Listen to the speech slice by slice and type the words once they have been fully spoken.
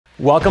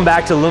Welcome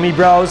back to Lumi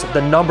Bros,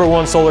 the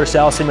 #1 solar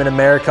sales team in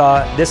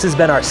America. This has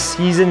been our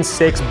season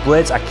 6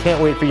 blitz. I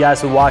can't wait for you guys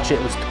to watch it.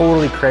 It was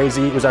totally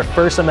crazy. It was our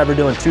first time ever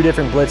doing 2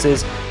 different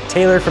blitzes.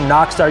 Taylor from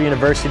Knoxstar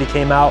University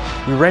came out.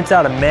 We rented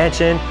out a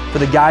mansion for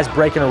the guys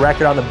breaking a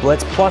record on the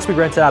blitz. Plus we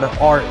rented out an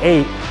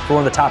R8 for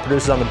one of the top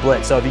producers on the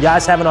blitz. So if you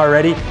guys haven't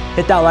already,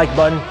 hit that like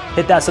button,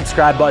 hit that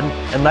subscribe button,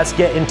 and let's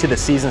get into the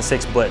season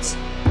 6 blitz.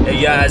 Hey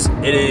guys,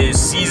 it is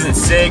season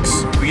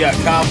 6. We got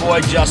Cowboy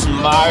Justin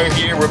Meyer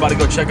here. We're about to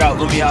go check out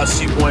Lumi House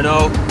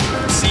 2.0.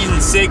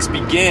 Season 6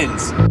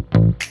 begins.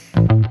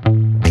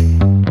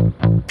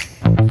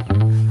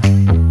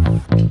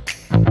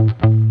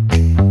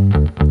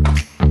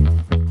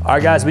 All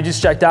right guys, we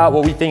just checked out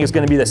what we think is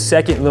gonna be the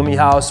second Lumi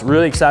House.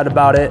 Really excited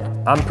about it.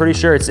 I'm pretty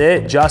sure it's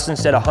it. Justin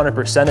said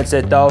 100% it's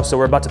it though, so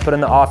we're about to put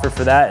in the offer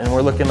for that, and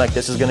we're looking like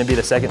this is gonna be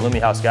the second Lumi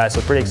House, guys,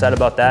 so pretty excited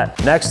about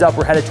that. Next up,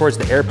 we're headed towards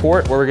the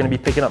airport where we're gonna be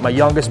picking up my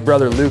youngest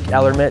brother, Luke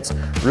Ellermitz.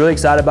 Really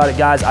excited about it,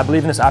 guys. I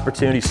believe in this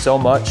opportunity so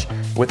much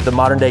with the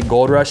modern day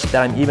gold rush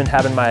that I'm even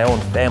having my own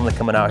family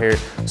coming out here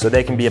so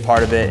they can be a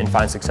part of it and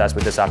find success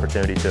with this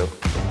opportunity too.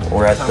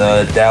 We're at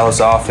the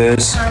Dallas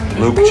office.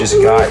 Luke just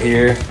got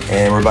here,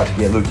 and we're about to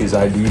get Luke his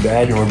ID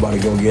badge, and we're about to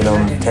go get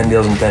him 10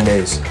 deals in 10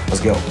 days. Let's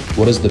go.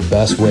 What is the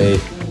best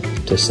way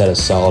to set a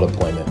solid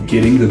appointment?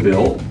 Getting the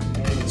bill.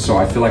 So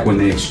I feel like when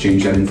they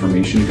exchange that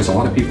information, because a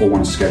lot of people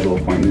want to schedule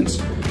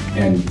appointments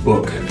and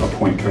book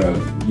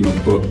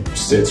book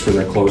sits for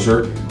their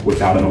closer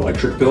without an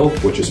electric bill,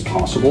 which is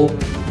possible.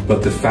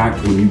 But the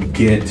fact when you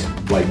get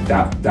like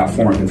that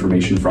form of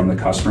information from the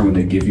customer, when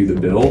they give you the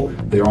bill,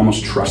 they're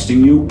almost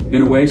trusting you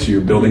in a way. So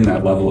you're building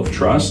that level of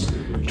trust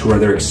to where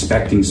they're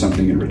expecting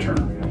something in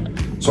return.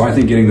 So I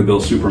think getting the bill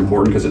is super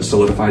important because it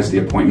solidifies the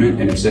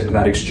appointment, and it's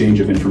that exchange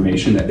of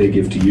information that they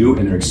give to you,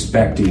 and they're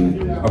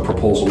expecting a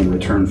proposal in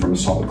return from a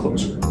solid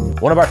closer.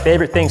 One of our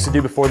favorite things to do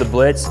before the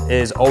blitz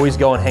is always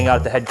go and hang out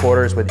at the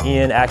headquarters with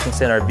Ian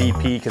Atkinson, our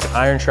VP, because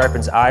iron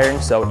sharpens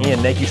iron. So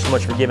Ian, thank you so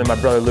much for giving my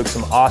brother Luke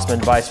some awesome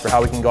advice for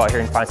how we can go out here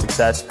and find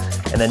success.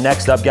 And then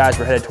next up, guys,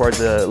 we're headed towards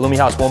the Lumi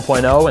House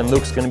 1.0, and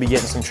Luke's gonna be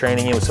getting some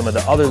training in with some of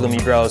the other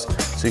Lumi Bros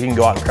so he can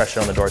go out and crush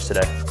it on the doors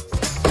today.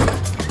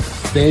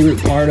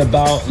 Favorite part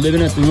about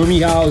living at the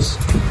Lumi House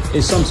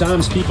is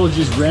sometimes people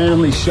just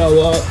randomly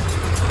show up.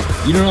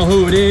 You don't know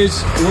who it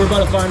is, and we're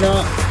about to find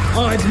out.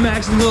 Oh, it's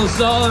Max and Lil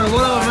Solar.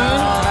 What up,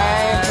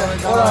 man?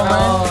 What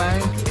up,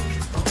 man?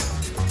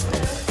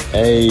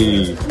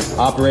 Hey,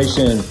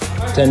 Operation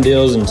 10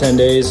 deals in 10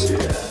 days.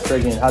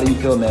 Friggin', how do you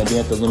feel, man,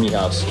 being at the Lumi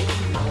House?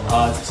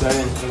 It's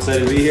exciting. I'm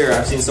excited to be here.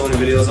 I've seen so many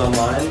videos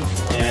online,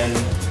 and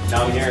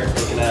now I'm here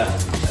looking at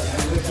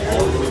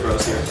all the Lumi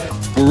Bros here.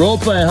 We're role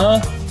playing, huh?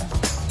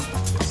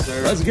 Yes,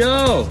 sir. Let's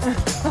go.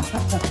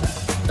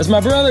 That's my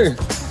brother.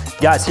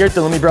 Guys, here at the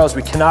Lumi Bros,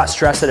 we cannot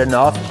stress it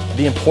enough,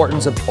 the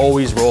importance of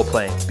always role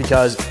playing,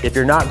 because if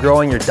you're not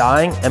growing, you're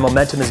dying, and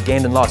momentum is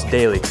gained and lost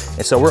daily.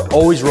 And so we're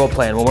always role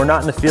playing. When we're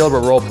not in the field,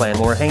 we're role playing.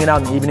 When we're hanging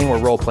out in the evening, we're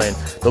role playing.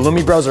 The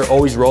Lumi Bros are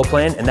always role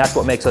playing, and that's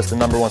what makes us the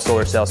 #1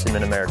 solar sales team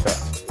in America.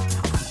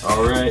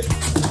 All right,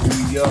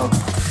 here we go.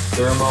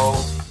 Thermo,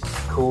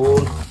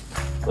 cooled.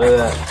 Look at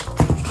that.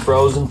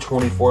 Frozen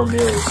 24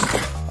 meals.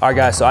 All right,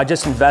 guys, so I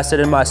just invested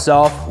in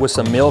myself with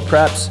some meal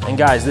preps. And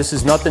guys, this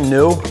is nothing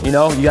new. You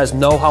know, you guys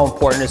know how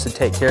important it is to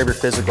take care of your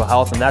physical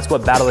health, and that's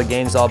what Battle of the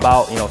Gains is all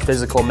about. You know,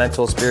 physical,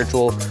 mental,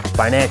 spiritual,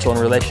 financial,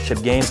 and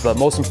relationship gains. But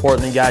most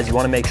importantly, guys, you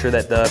wanna make sure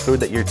that the food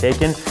that you're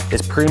taking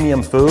is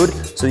premium food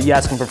so that you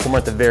guys can perform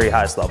at the very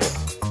highest level.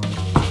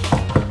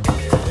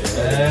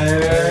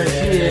 There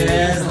she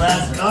is.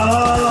 Let's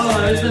go.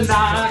 There's the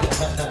knock.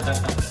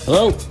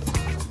 Hello.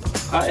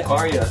 Hi, how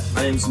are you?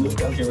 My name's Luke.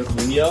 I'm here with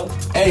Lumio.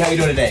 Hey, how you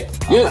doing today?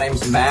 Good. My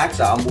name's Max.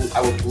 I work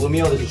with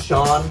Lumio. This is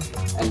Sean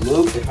and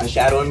Luke. They're kind of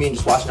shadowing me and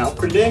just watching out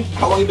for today.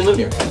 How long have you been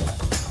living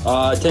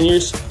here? 10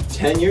 years.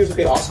 10 years?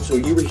 Okay, awesome. So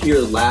you were here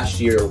last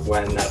year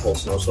when that whole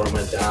snowstorm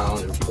went down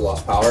and people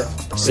lost power?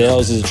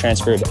 Sales is a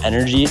transfer of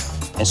energy,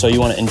 and so you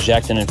want to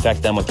inject and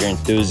infect them with your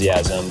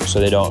enthusiasm so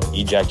they don't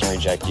eject and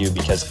reject you,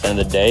 because at the end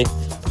of the day,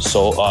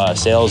 so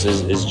sales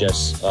is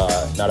just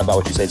not about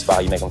what you say, it's about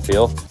how you make them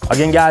feel.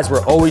 Again, guys,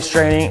 we're always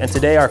training, and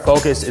today our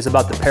focus is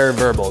about the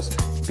paraverbals,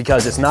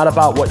 because it's not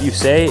about what you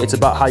say, it's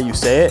about how you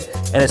say it,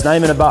 and it's not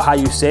even about how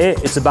you say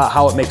it, it's about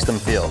how it makes them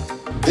feel.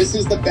 This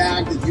is the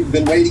bag that you've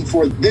been waiting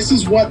for. This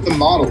is what the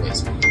model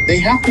is. They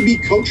have to be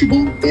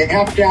coachable, they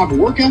have to have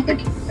work ethic,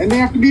 and they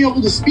have to be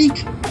able to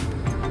speak.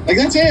 Like,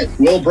 that's it.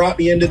 Will brought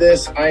me into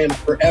this. I am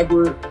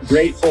forever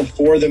grateful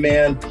for the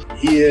man.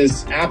 He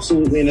is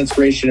absolutely an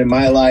inspiration in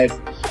my life.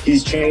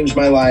 He's changed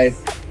my life.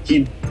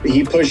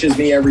 He pushes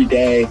me every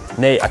day.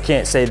 Nate, I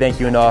can't say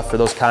thank you enough for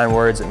those kind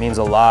words. It means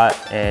a lot.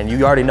 And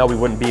you already know we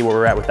wouldn't be where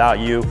we're at without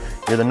you.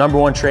 You're the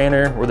 #1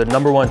 trainer. We're the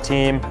 #1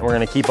 team. And we're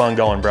going to keep on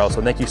going, bro.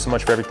 So thank you so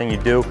much for everything you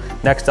do.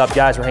 Next up,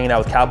 guys, we're hanging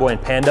out with Cowboy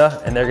and Panda.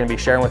 And they're going to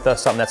be sharing with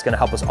us something that's going to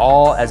help us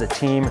all as a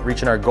team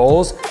reaching our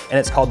goals. And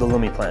it's called the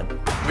Lumi Plan.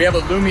 We have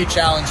a Lumi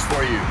challenge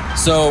for you.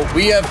 So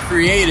we have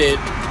created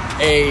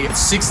a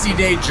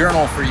 60-day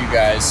journal for you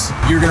guys.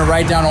 You're gonna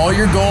write down all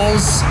your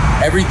goals,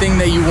 everything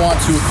that you want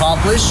to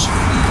accomplish,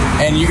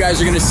 And you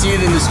guys are gonna see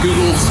it in this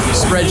Google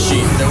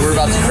spreadsheet that we're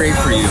about to create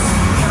for you.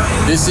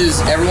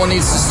 Everyone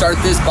needs to start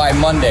this by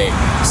Monday.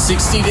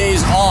 60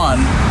 days on,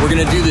 we're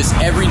gonna do this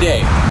every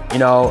day. You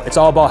know, it's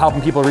all about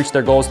helping people reach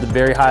their goals at the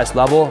very highest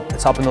level.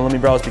 It's helping the Lumi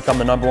Bros become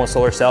the #1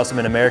 solar sales team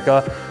in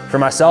America. For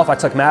myself, I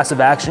took massive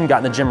action, got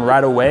in the gym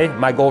right away.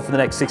 My goal for the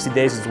next 60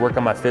 days is to work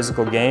on my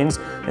physical gains.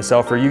 And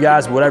so for you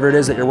guys, whatever it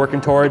is that you're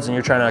working towards and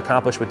you're trying to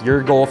accomplish with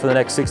your goal for the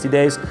next 60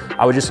 days,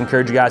 I would just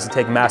encourage you guys to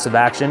take massive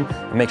action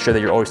and make sure that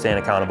you're always staying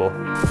accountable.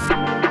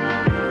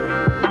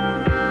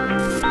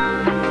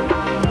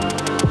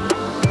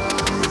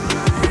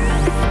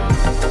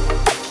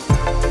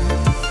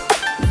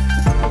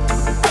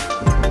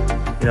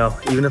 You know,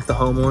 even if the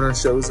homeowner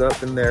shows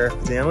up in their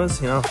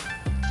pajamas, you know,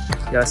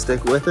 you gotta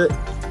stick with it.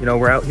 You know,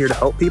 we're out here to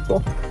help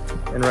people.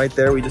 And right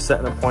there, we just set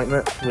an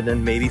appointment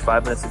within maybe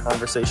 5 minutes of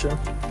conversation.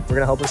 We're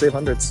gonna help her save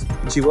hundreds,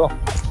 and she will.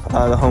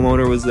 The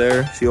homeowner was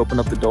there. She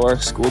opened up the door,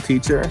 school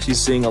teacher. She's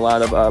seeing a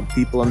lot of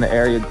people in the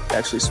area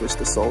actually switch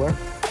to solar.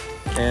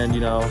 And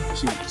you know,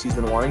 she's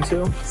been wanting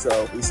to,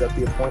 so we set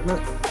the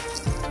appointment.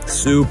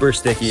 Super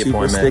sticky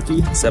appointment.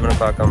 Super sticky, 7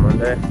 o'clock on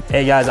Monday.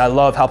 Hey guys, I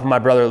love helping my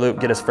brother Luke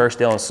get his first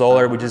deal in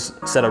solar. We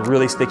just set a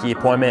really sticky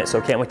appointment,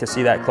 so can't wait to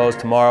see that close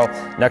tomorrow.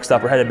 Next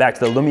up, we're headed back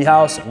to the Lumi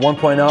House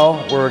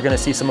 1.0, where we're gonna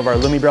see some of our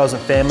Lumi Bros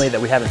and family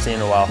that we haven't seen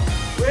in a while.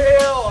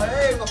 Will,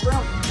 hey, my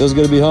friend. Feels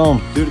good to be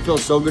home. Dude, it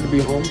feels so good to be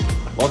home.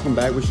 Welcome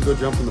back. We should go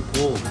jump in the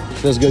pool.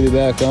 Feels good to be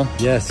back, huh?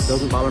 Yes.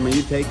 Doesn't bother me.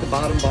 You take the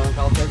bottom bunk,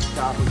 I'll take the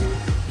top of you.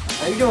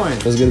 How you doing?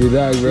 Feels good to be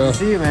back, bro. Good to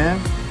see you,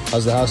 man.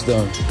 How's the house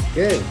doing?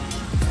 Good.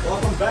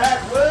 Welcome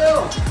back,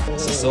 Will.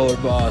 It's the solar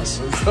boss.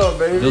 What's up,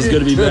 baby? Feels good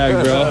to be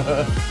back, bro.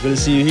 Good to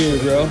see you here,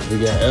 bro. We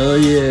got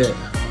Elliot.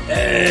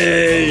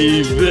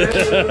 Hey,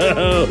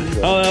 Bill.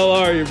 How the hell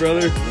are you,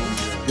 brother?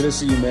 Good to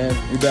see you, man.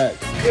 You're back.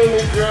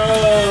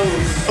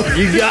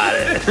 You got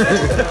it.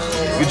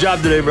 Good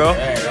job today, bro.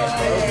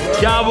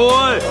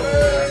 Cowboy.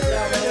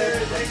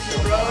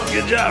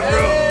 Good job,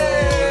 bro.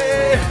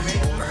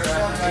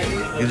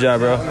 Good job,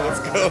 bro. Let's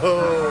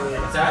go.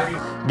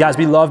 Guys,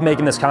 we love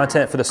making this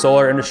content for the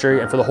solar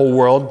industry and for the whole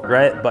world,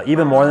 right? But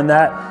even more than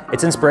that,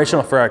 it's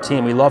inspirational for our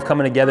team. We love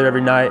coming together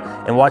every night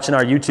and watching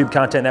our YouTube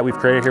content that we've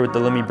created here with the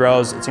Lumi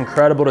Bros. It's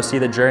incredible to see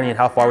the journey and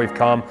how far we've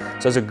come.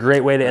 So it's a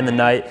great way to end the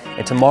night.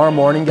 And tomorrow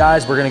morning,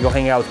 guys, we're gonna go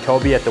hang out with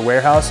Kobe at the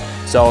warehouse.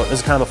 So this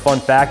is kind of a fun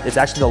fact. It's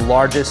actually the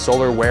largest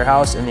solar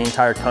warehouse in the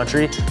entire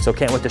country. So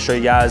can't wait to show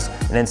you guys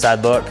an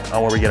inside look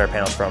on where we get our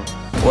panels from.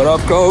 What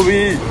up,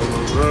 Kobe?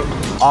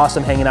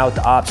 Awesome hanging out with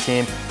the ops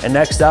team. And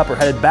next up, we're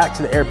headed back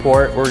to the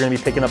airport where we're gonna be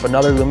picking up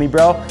another Lumi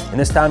Bro. And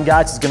this time,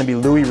 guys, it's gonna be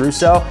Louis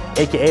Russo,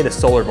 AKA the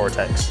Solar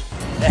Vortex.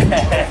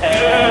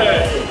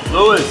 Hey,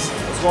 Louis,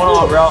 what's going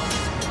on, bro?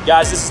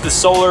 Guys, this is the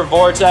Solar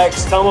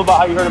Vortex. Tell them about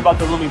how you heard about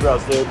the Lumi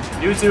Bros, dude.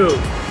 YouTube.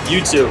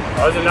 YouTube.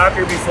 I was a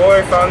knocker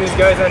before, found these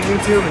guys on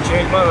YouTube and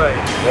changed my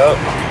life. Yep.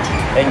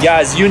 And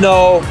guys, you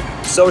know,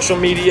 social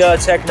media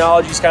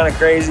technology is kind of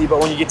crazy, but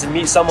when you get to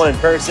meet someone in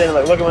person,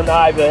 like look them in the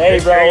eye, be like, hey,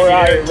 bro, we're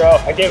out here, bro.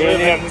 I can't believe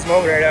I'm in this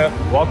moment right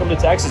now. Welcome to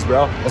Texas,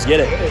 bro. Let's get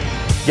it.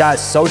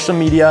 Guys, social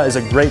media is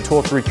a great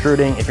tool for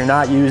recruiting. If you're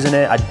not using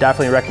it, I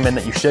definitely recommend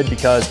that you should,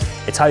 because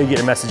it's how you get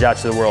your message out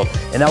to the world.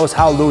 And that was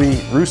how Louis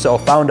Russo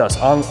found us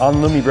on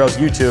Lumi Bros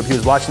YouTube. He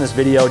was watching this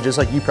video just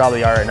like you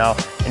probably are right now.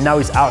 And now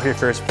he's out here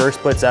for his first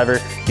blitz ever.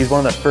 He's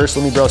one of the first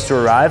Lumi Bros to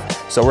arrive.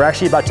 So we're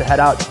actually about to head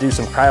out to do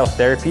some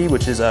cryotherapy,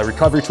 which is a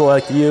recovery tool I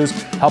like to use.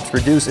 Helps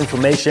reduce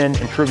inflammation,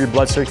 improve your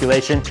blood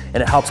circulation,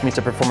 and it helps me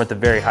to perform at the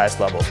very highest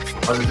level.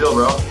 How's it feel,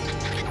 bro?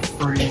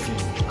 Crazy.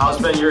 How's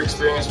been your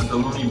experience with the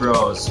Lumi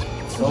Bros?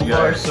 So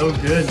far, so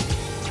good.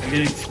 I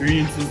get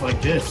experiences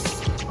like this.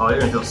 Oh,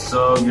 you're gonna feel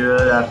so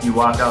good after you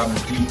walk out in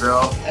the heat,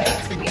 bro.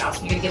 That's gonna be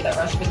awesome. You're gonna get that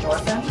rush of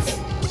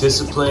endorphins.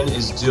 Discipline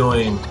is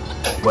doing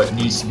what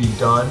needs to be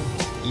done,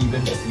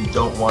 even if you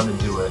don't want to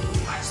do it.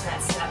 Watch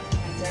that step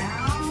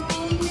down.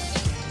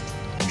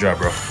 Good job,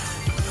 bro.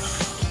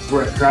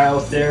 We're at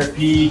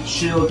cryotherapy,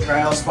 chill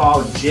cryo spa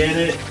with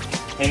Janet,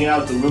 hanging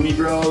out with the Lumi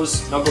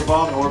Bros, knuckle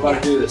bump, and we're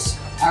about to do this.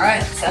 All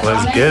right, step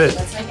Let's on get it.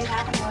 Let's make it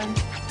happen, Lauren.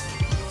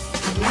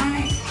 All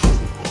right.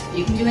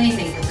 You can do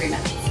anything for 3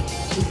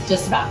 minutes.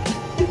 Just about.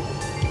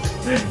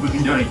 Man, we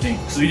can do anything.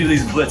 So we do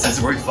these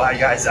blitzes where we fly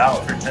guys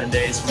out for 10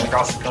 days from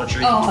across the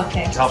country. Oh,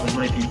 okay. To help as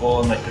many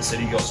people in like the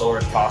city go solar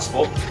as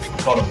possible.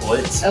 It's called a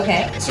blitz.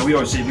 Okay. And so we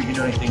always say if you can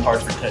do anything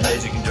hard for 10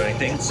 days, you can do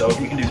anything. So if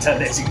you can do 10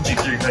 days, you can do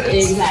 3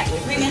 minutes. Exactly.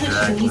 3 minutes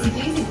is easy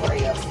peasy for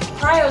you.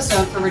 Cryo's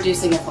known for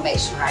reducing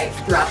inflammation, right,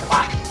 throughout the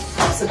body.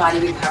 Helps the body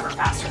recover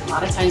faster. A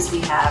lot of times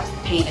we have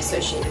pain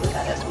associated with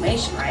that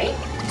inflammation, right?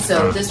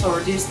 So this will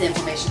reduce the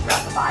inflammation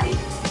throughout the body.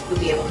 You'll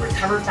be able to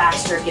recover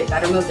faster, get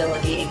better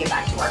mobility, and get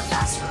back to work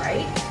faster,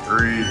 right?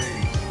 3,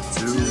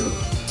 2,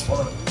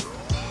 1.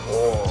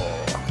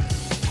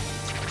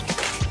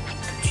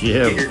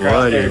 Yeah,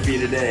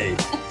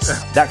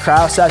 That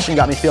cryo session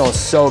got me feeling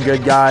so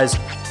good, guys.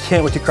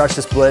 can't wait to crush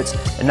this blitz.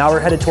 And now we're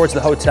headed towards the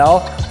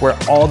hotel where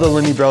all the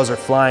Lumi bros are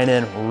flying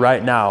in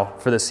right now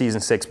for the season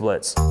 6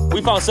 blitz.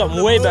 We found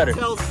something way better.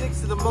 Motel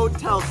 6 to the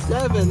Motel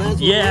 7. That's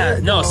Yeah,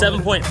 no,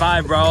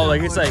 7.5, bro.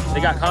 Like, it's like,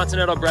 they got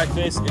continental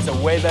breakfast. It's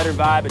a way better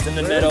vibe. It's in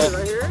the middle.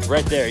 Right here?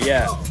 Right there,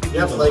 yeah.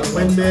 Yep, like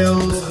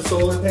windmills and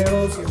solar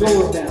panels.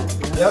 Solar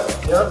panels.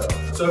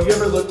 Yep. So have you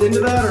ever looked into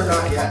that or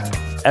not yet?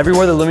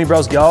 Everywhere the Lumi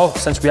bros go,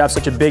 since we have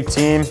such a big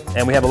team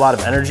and we have a lot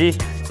of energy,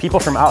 people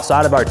from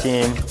outside of our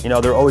team, you know,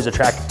 they're always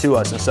attracted to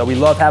us. And so we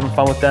love having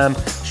fun with them,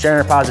 sharing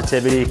our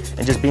positivity,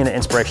 and just being an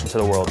inspiration to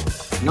the world.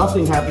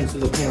 Nothing happens to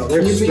the panel.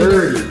 They're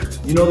sturdy.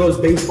 You know those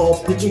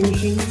baseball pitching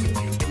machines?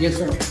 Yes,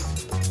 sir.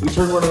 We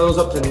turned one of those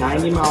up to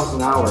 90 miles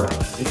an hour.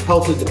 It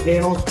pelted the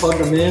panels, plugged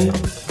them in,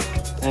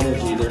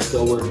 energy, they're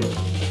still working.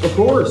 Of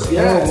course,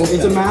 yeah. Oh, okay.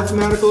 It's a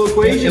mathematical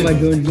equation. Am I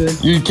doing good?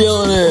 You're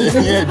killing it.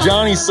 Yeah,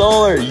 Johnny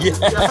Solar. Yeah.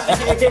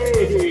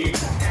 Hey.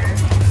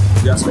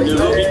 Got some new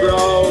Lumi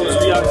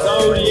bros. We got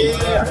Cody.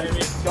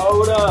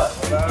 Coda.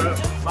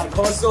 Mike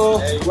Hustle.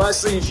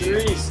 Wesley and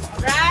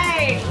Sharice.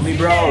 Right. Lumi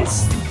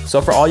bros. So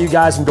for all you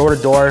guys from door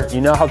to door,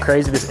 you know how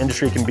crazy this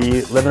industry can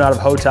be, living out of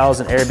hotels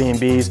and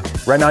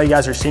Airbnbs. Right now you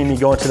guys are seeing me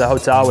go into the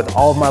hotel with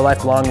all of my life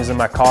belongings in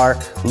my car.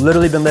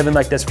 Literally been living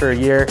like this for a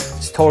year.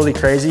 It's totally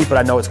crazy, but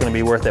I know it's gonna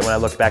be worth it when I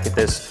look back at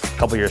this a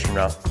couple years from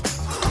now.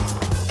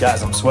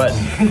 Guys, I'm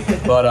sweating.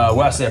 But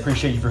Wesley, I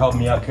appreciate you for helping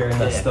me out carrying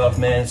that stuff,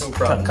 man. It's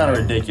kind of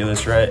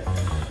ridiculous, right?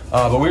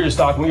 But we were just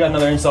talking, we got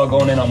another install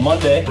going in on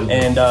Monday.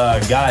 And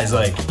guys,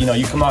 like, you know,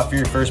 you come out for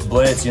your first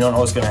blitz, you don't know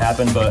what's gonna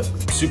happen, but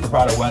super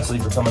proud of Wesley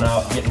for coming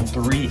out, getting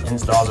 3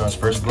 installs on his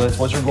first blitz.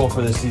 What's your goal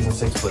for this season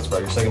 6 blitz, bro,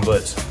 your second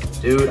blitz?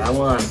 Dude, I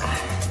want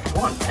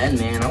 10,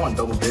 man. I want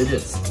double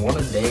digits. 1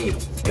 a day.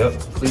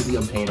 Yep. Completely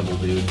obtainable,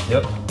 dude.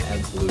 Yep.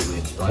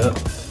 Absolutely. So Yep.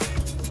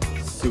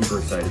 I'm super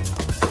excited.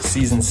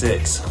 Season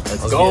 6.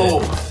 Let's go.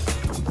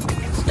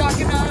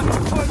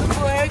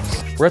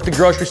 We're at the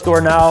grocery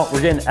store now.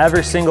 We're getting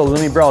every single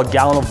Lumi bro a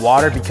gallon of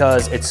water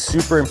because it's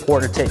super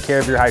important to take care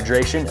of your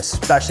hydration,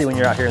 especially when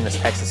you're out here in this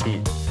Texas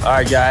heat. All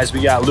right, guys,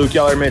 we got Luke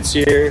Yellermitz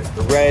here,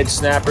 the red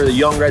snapper, the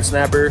young red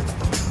snapper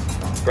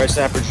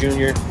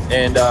junior,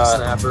 and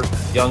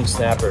young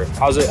snapper.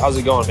 How's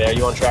it going, man? Are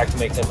you on track to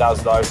make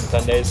 $10,000 in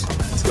 10 days?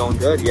 It's going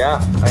good,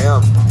 yeah, I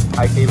am.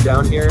 I came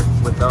down here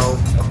with no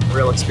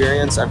real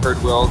experience. I've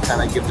heard Will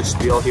kind of give the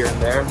spiel here and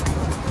there,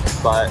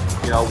 but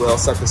you know, Will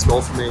set this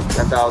goal for me,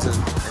 10,000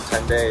 in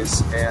 10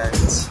 days, and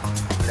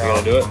you know, You're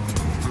gonna do it?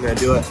 I'm gonna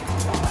do it.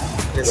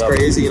 It's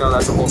crazy, you know,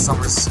 that's a whole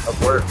summer's of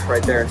work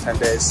right there in 10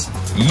 days.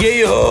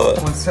 Yeah!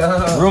 What's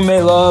up?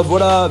 Roommate love,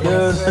 what up,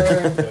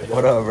 dude?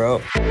 What up,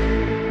 bro?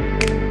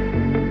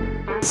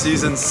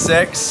 Season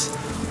 6,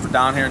 we're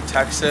down here in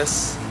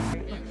Texas.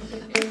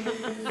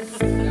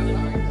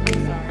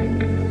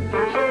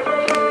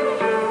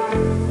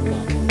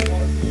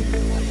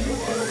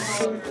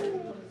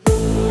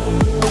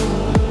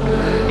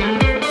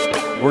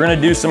 We're gonna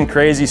do some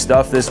crazy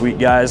stuff this week,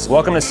 guys.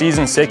 Welcome to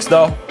season 6,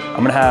 though. I'm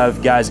gonna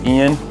have guys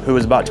Ian, who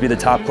is about to be the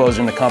top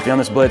closer in the company on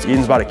this blitz.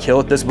 Ian's about to kill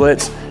at this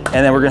blitz.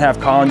 And then we're gonna have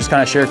Colin just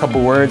kind of share a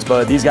couple words,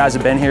 but these guys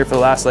have been here for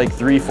the last like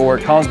 3, 4.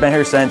 Colin's been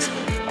here since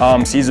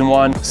season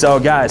 1. So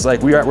guys,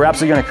 like we're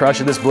absolutely gonna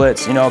crush at this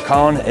blitz. You know,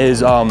 Colin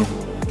is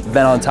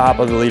been on top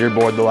of the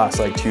leaderboard the last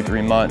like 2,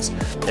 3 months.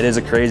 It is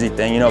a crazy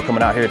thing, you know,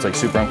 coming out here, it's like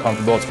super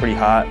uncomfortable, it's pretty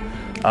hot.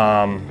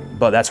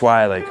 But that's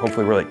why, like,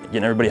 hopefully we're like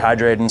getting everybody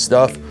hydrated and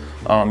stuff.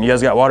 You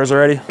guys got waters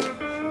already?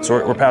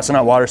 So we're passing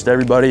out waters to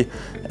everybody.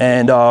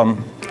 And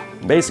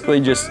basically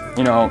just,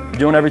 you know,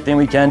 doing everything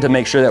we can to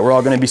make sure that we're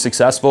all gonna be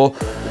successful.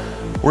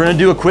 We're gonna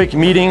do a quick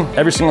meeting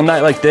every single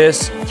night like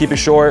this, keep it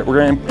short. We're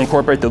gonna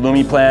incorporate the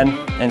Lumi plan.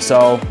 And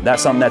so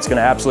that's something that's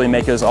gonna absolutely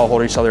make us all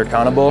hold each other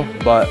accountable.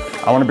 But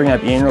I wanna bring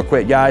up Ian real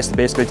quick, guys, to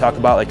basically talk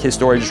about like his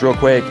story just real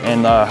quick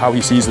and how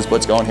he sees this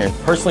blitz going here.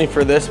 Personally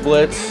for this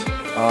blitz,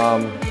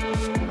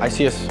 I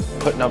see us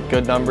putting up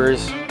good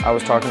numbers. I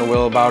was talking to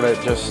Will about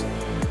it just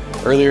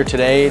earlier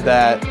today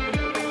that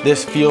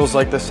this feels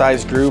like the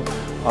size group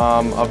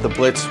of the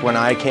blitz when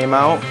I came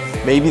out.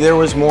 Maybe there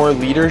was more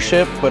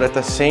leadership, but at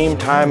the same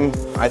time,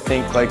 I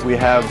think like we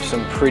have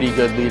some pretty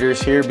good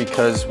leaders here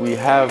because we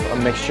have a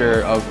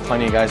mixture of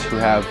plenty of guys who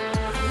have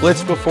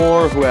blitzed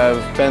before, who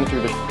have been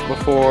through the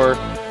before,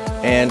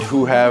 and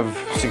who have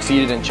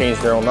succeeded and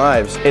changed their own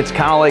lives. It's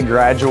kind of like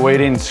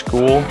graduating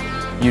school.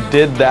 You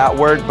did that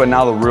work, but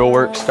now the real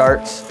work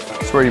starts.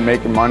 It's where you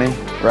make your money,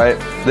 right?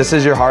 This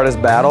is your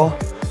hardest battle.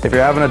 If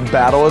you're having a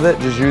battle with it,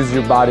 just use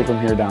your body from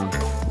here down.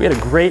 We had a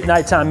great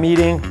nighttime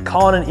meeting.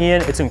 Colin and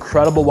Ian, it's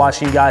incredible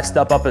watching you guys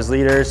step up as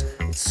leaders.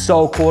 It's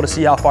so cool to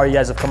see how far you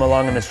guys have come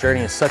along in this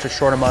journey in such a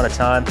short amount of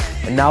time.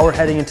 And now we're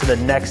heading into the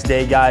next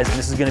day, guys, and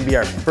this is gonna be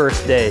our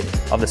first day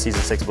of the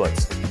season 6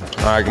 blitz.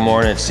 All right, good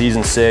morning, it's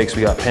season 6.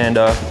 We got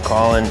Panda,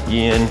 Colin,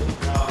 Ian,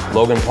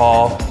 Logan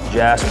Paul,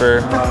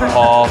 Jasper,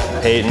 Paul,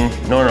 Peyton,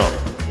 no,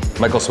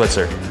 Michael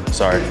Switzer,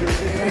 sorry.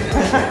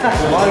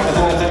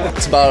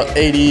 It's about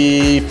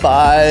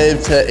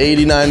 85 to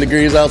 89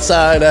 degrees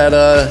outside at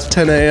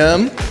 10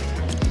 a.m.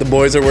 The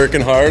boys are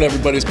working hard,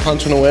 everybody's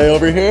punching away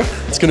over here.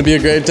 It's gonna be a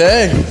great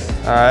day.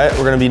 All right,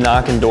 we're gonna be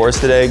knocking doors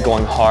today,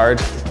 going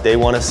hard. Day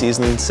 1 of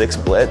season 6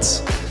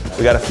 Blitz.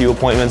 We got a few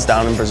appointments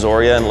down in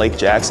Brazoria and Lake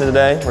Jackson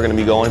today. We're gonna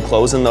be going,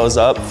 closing those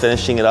up,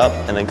 finishing it up,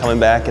 and then coming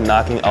back and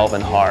knocking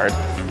Elvin hard.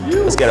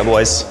 Let's get it,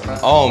 boys.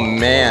 Oh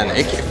man,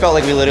 it felt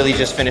like we literally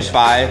just finished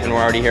 5 and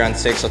we're already here on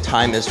 6, so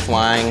time is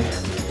flying.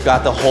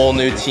 Got the whole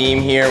new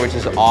team here, which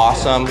is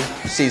awesome.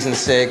 Season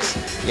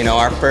 6, you know,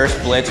 our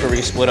first Blitz where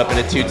we split up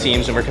into 2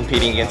 teams and we're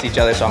competing against each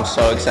other, so I'm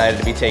so excited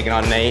to be taking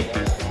on Nate.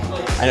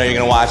 I know you're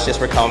gonna watch this,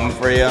 we're coming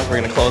for you. We're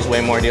gonna close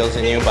way more deals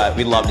than you, but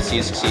we'd love to see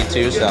you succeed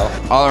too, so.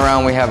 All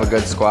around, we have a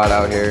good squad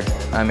out here.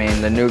 I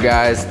mean, the new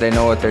guys, they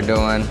know what they're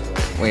doing.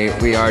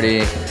 We already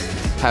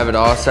have it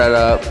all set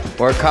up.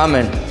 We're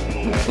coming.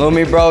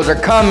 Lumi Bros are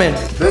coming.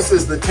 This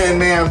is the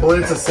 10-man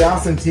Blitz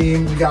Assassin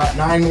team. We got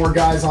 9 more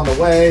guys on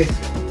the way.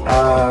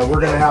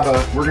 We're gonna have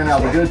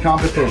a good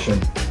competition.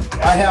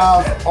 I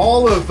have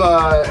all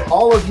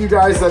of you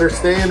guys that are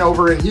staying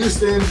over in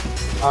Houston.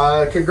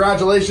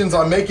 Congratulations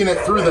on making it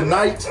through the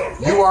night.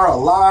 You are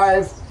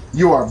alive,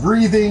 you are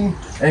breathing,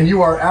 and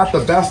you are at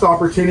the best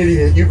opportunity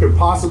that you could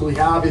possibly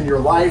have in your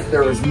life.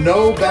 There is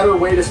no better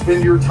way to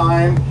spend your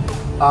time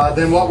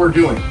than what we're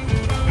doing.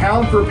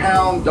 Pound for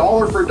pound,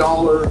 dollar for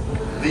dollar,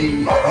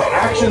 the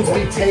actions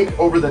we take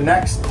over the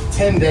next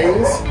 10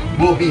 days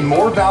will be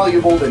more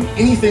valuable than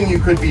anything you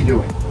could be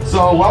doing.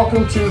 So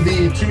welcome to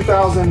the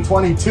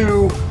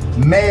 2022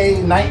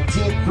 May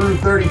 19th through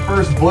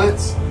 31st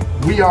Blitz.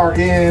 We are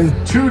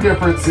in 2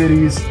 different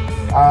cities,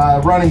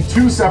 running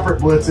 2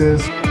 separate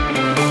blitzes.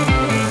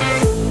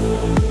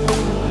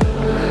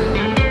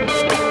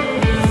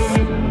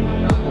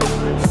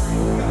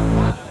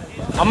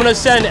 I'm gonna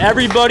send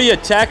everybody a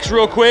text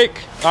real quick,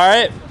 all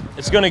right?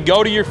 It's gonna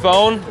go to your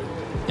phone,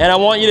 and I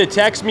want you to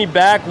text me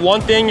back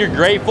one thing you're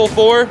grateful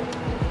for,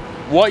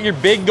 what your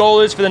big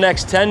goal is for the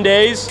next 10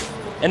 days,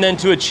 and then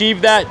to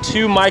achieve that,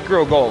 2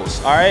 micro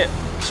goals, all right?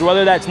 So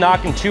whether that's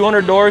knocking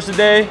 200 doors a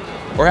day,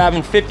 or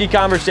having 50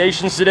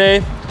 conversations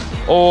today,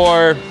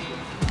 or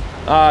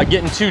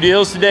getting 2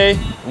 deals today,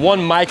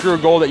 1 micro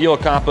goal that you'll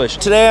accomplish.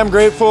 Today I'm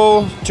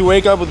grateful to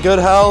wake up with good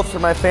health, for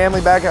my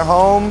family back at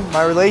home,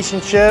 my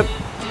relationship,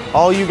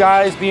 all you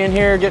guys being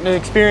here, getting to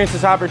experience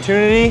this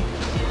opportunity.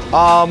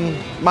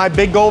 My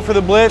big goal for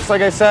the Blitz,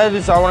 like I said,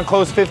 is I want to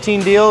close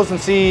 15 deals and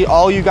see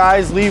all you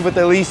guys leave with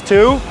at least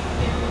 2.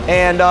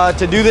 And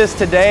to do this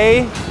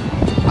today,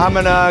 I'm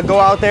gonna go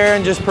out there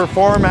and just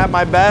perform at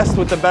my best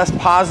with the best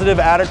positive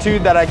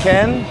attitude that I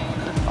can.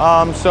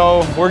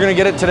 So we're gonna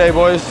get it today,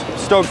 boys.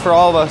 Stoked for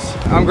all of us.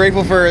 I'm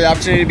grateful for the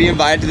opportunity to be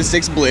invited to the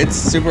 6th Blitz.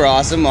 Super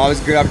awesome,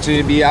 always a great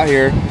opportunity to be out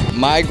here.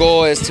 My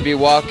goal is to be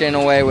walking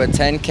away with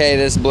 10K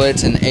this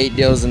Blitz and 8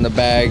 deals in the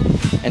bag.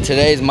 And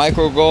today's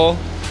micro goal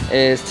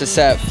is to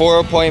set 4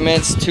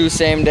 appointments, 2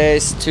 same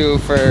days, 2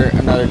 for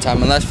another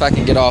time, unless if I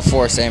can get all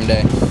 4 same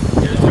day.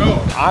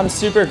 I'm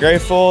super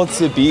grateful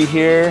to be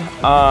here.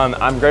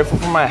 I'm grateful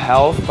for my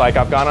health. Like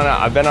I've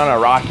been on a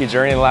rocky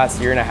journey the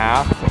last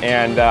 1.5 years,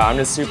 and I'm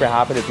just super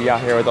happy to be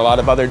out here with a lot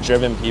of other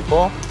driven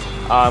people,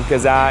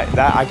 because that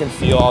I can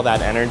feel all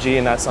that energy,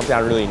 and that's something I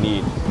really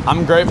need.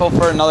 I'm grateful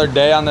for another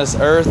day on this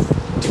earth,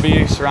 to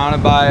be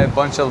surrounded by a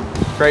bunch of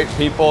great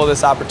people,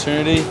 this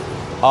opportunity.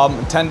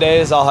 10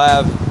 days, I'll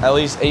have at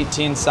least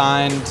 18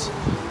 signed.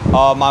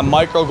 My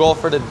micro goal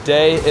for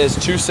today is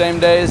 2 same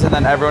days, and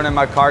then everyone in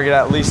my car get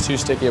at least 2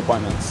 sticky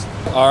appointments.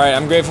 All right,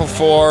 I'm grateful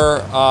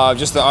for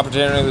just the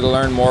opportunity to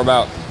learn more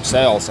about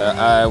sales.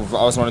 I've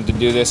always wanted to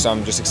do this, so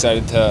I'm just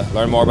excited to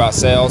learn more about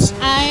sales.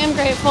 I am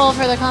grateful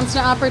for the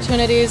constant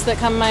opportunities that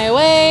come my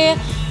way.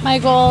 My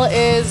goal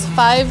is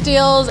 5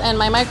 deals, and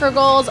my micro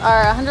goals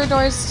are 100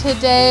 doors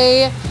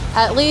today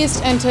at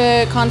least, and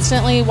to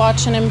constantly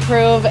watch and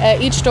improve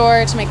at each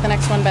door to make the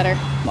next one better.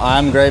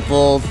 I'm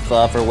grateful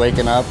for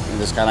waking up and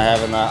just kind of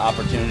having the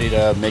opportunity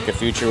to make a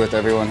future with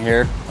everyone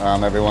here.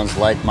 Everyone's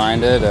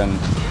like-minded, and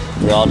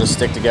we all just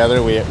stick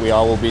together. We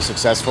all will be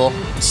successful.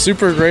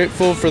 Super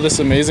grateful for this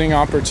amazing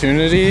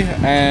opportunity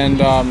and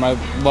my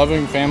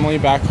loving family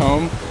back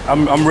home.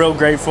 I'm real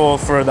grateful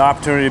for the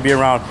opportunity to be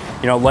around,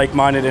 you know,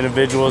 like-minded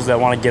individuals that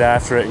want to get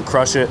after it and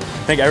crush it.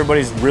 I think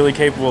everybody's really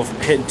capable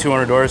of hitting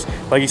 200 doors.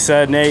 Like you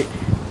said, Nate,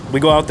 we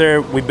go out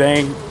there, we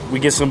bang, we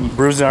get some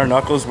bruises in our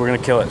knuckles, we're gonna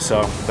kill it.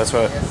 So that's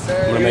what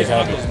I'm gonna make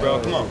happen.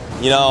 Bro, come on.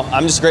 You know,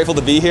 I'm just grateful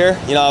to be here.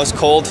 You know, I was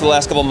cold for the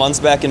last couple months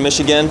back in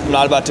Michigan. I'm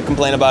not about to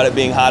complain about it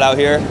being hot out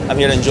here. I'm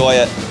here to enjoy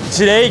it.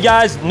 Today,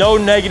 guys, no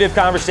negative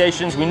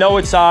conversations. We know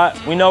it's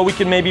hot. We know we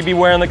could maybe be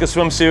wearing like a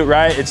swimsuit,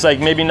 right? It's like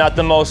maybe not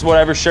the most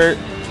whatever shirt.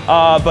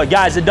 But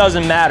guys, it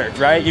doesn't matter,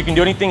 right? You can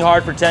do anything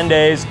hard for 10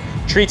 days.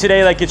 Treat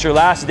today like it's your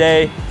last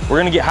day. We're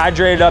gonna get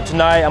hydrated up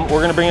tonight.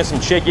 We're gonna bring in some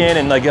chicken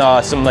and like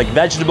some like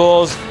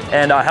vegetables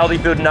and healthy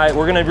food tonight.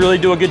 We're gonna really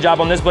do a good job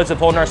on this Blitz of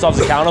holding ourselves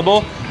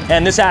accountable.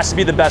 And this has to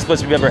be the best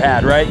Blitz we've ever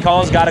had, right?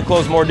 Colin's gotta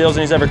close more deals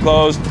than he's ever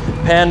closed.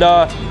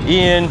 Panda,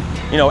 Ian,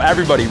 you know,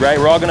 everybody, right?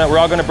 We're all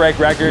gonna break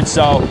records.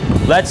 So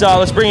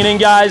let's bring it in,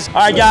 guys. All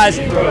right, guys,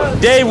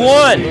 day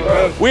one.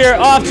 We are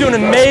off to an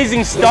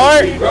amazing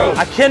start.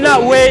 I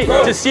cannot wait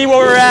to see where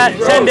we're at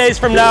 10 days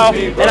from now,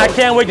 and I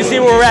can't wait to see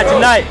where we're at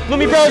tonight.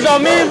 Lumi Bros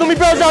on me, Lumi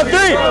Bros on 3.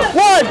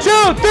 1, 2,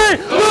 3,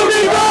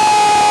 Lumi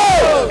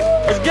Bros!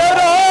 Let's go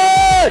to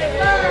hood!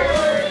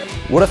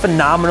 What a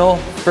phenomenal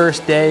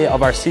first day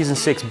of our season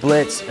 6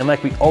 Blitz. And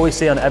like we always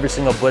say on every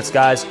single Blitz,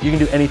 guys, you can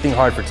do anything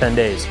hard for 10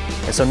 days.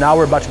 And so now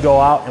we're about to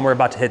go out and we're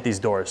about to hit these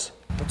doors.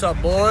 What's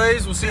up,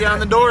 boys? We'll see you on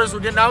the doors. We're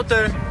getting out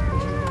there.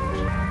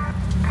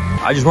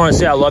 I just want to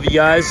say I love you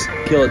guys.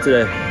 Kill it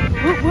today.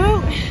 Woo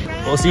woo.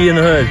 We'll see you in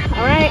the hood.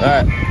 All right.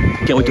 All right.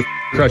 Can't wait to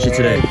crush it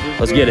today.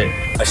 Let's get it.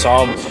 I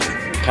saw him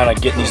kind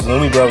of getting these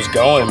Lumi Bros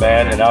going,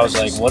 man, and I was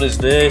like, what is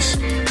this?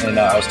 And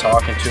I was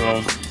talking to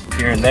him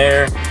here and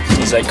there.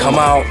 He's like, come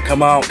out,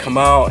 come out, come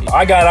out.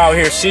 I got out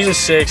here season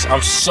 6.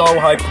 I'm so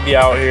hyped to be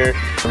out here.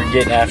 We're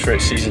getting after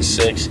it season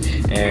 6,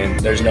 and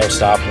there's no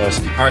stopping us.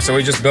 All right, so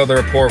we just built a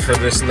rapport for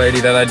this lady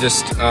that I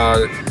just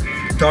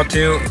talked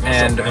to,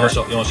 and you want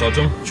to show it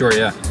to him? Sure,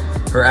 yeah.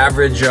 Her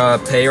average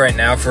pay right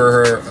now for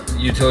her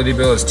utility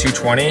bill is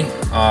 $220,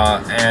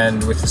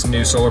 and with this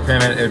new solar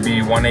payment, it would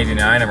be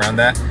 $189, around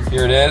that.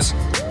 Here it is.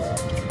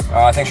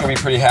 I think she'll be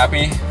pretty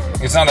happy.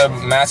 It's not a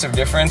massive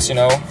difference, you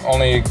know,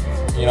 only,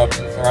 you know,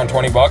 around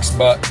 20 bucks,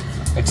 but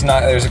it's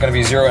not, there's gonna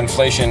be zero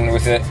inflation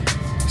with it.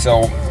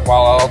 So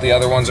while all the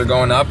other ones are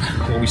going up,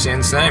 we'll be seeing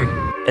the same.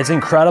 It's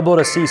incredible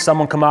to see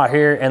someone come out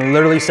here and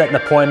literally set an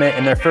appointment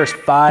in their first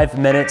 5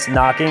 minutes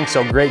knocking.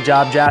 So great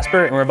job,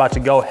 Jasper. And we're about to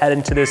go head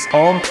into this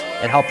home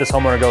and help this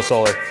homeowner go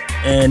solar.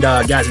 And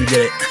guys, we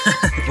did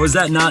it. Was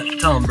that not,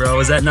 tell them, bro,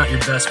 was that not your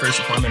best first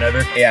appointment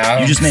ever? Yeah.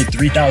 You just made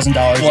 $3,000 in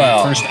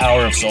the first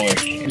hour of solar.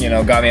 You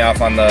know, got me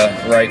off on the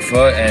right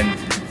foot,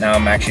 and now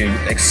I'm actually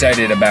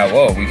excited about,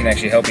 whoa, we can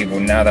actually help people.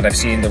 Now that I've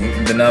seen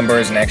the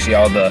numbers and actually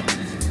all the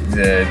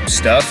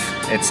stuff,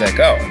 it's like,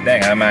 oh,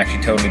 dang, I'm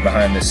actually totally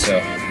behind this. So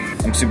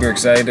I'm super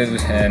excited,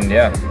 and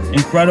yeah.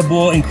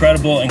 Incredible,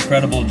 incredible,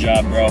 incredible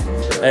job, bro.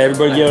 Hey,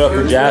 everybody give it up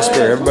for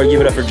Jasper. Everybody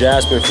give it up for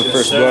Jasper for Yes,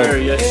 first sir.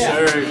 blood. Yes,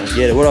 sir. Let's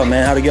get it. What up,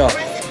 man? How'd it go?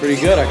 Pretty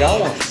good, I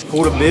got one.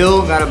 Pulled a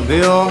bill, got a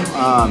bill,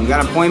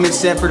 got an appointment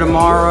set for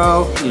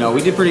tomorrow. You know,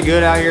 we did pretty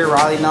good out here.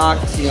 Riley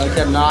knocked, you know, he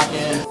kept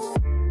knocking.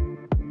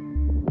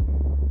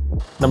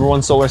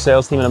 #1 solar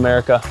sales team in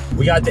America.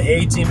 We got the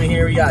A team in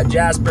here. We got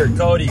Jasper,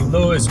 Cody,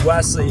 Lewis,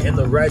 Wesley, and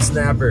the Red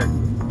Snapper.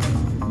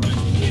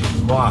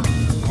 Wow.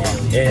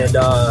 And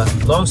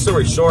long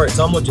story short,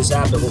 tell them what just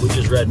happened, what we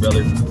just read,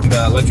 brother.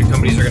 The electric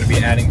companies are going to be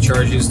adding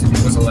charges to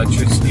people's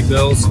electricity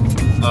bills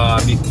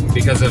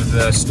because of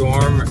the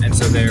storm, and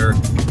so they're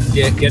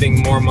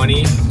getting more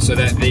money so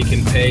that they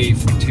can pay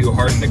to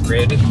harden the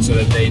grid so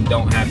that they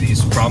don't have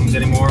these problems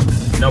anymore.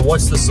 Now,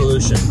 what's the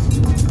solution?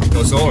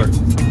 Go solar.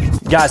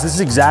 Guys, this is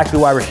exactly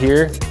why we're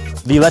here.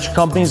 The electric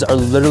companies are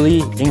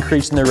literally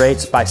increasing their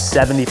rates by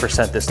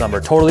 70% this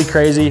number. Totally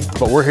crazy,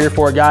 but we're here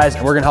for it, guys,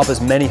 and we're gonna help as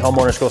many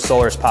homeowners go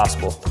solar as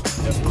possible.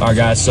 All right,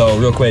 guys, so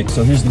real quick,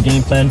 so here's the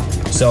game plan.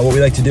 So what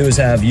we like to do is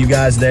have you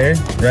guys there,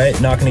 right,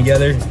 knocking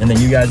together, and then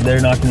you guys there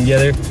knocking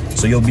together.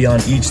 So you'll be on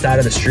each side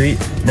of the street.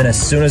 Then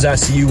as soon as I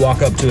see you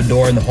walk up to a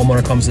door and the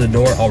homeowner comes to the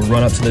door, I'll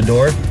run up to the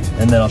door,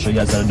 and then I'll show you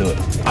guys how to do it.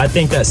 I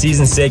think that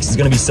season 6 is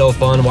gonna be so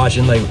fun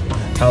watching like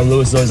how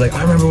Lewis is always like,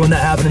 I remember when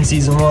that happened in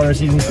season 1 or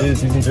season 2,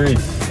 season 3.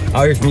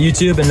 Out here from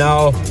YouTube, and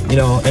now, you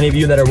know, any of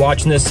you that are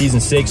watching this,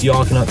 season 6, you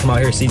all can come out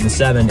here season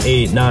 7,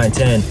 8, 9,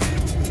 10,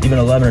 even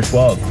 11 or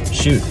 12.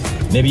 Shoot,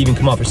 maybe even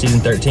come out for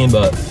season 13,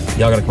 but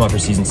y'all gotta come out for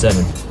season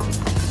 7.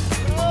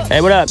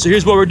 Hey, what up? So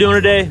here's what we're doing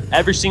today.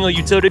 Every single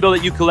utility bill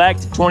that you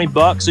collect, 20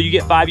 bucks. So you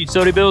get 5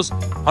 utility bills,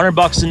 100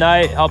 bucks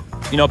tonight, help,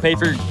 you know, pay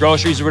for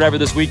groceries or whatever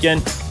this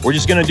weekend. We're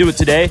just gonna do it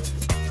today.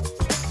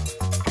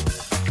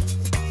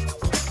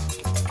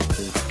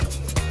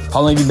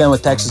 How long have you been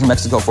with Texas and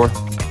Mexico for?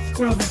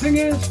 Well, the thing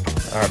is...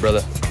 All right,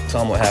 brother. Tell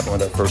them what happened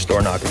with our first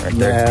door knocking right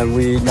there. Man,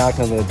 we knocked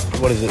on the,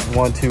 what is it,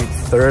 1, 2,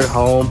 3rd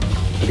home.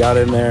 We got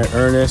in there,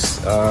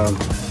 earnest.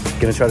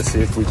 Gonna try to see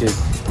if we could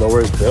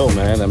lower his bill,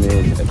 man. I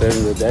mean, at the end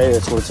of the day,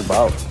 that's what it's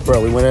about.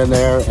 Bro, we went in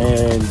there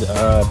and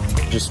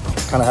just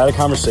kind of had a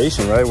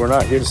conversation, right? We're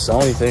not here to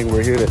sell anything.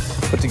 We're here to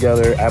put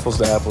together apples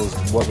to apples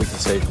what we can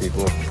save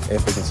people,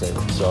 if we can save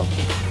them. So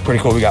pretty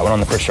cool. We got one on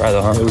the first try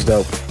though, huh? It was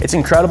dope. It's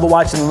incredible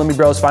watching the Lumi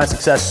Bros find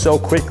success so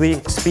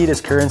quickly. Speed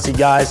is currency,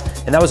 guys.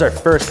 And that was our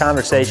first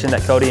conversation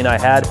that Cody and I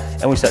had,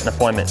 and we set an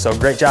appointment. So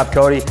great job,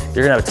 Cody.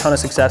 You're gonna have a ton of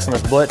success in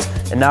this Blitz.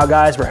 And now,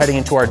 guys, we're heading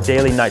into our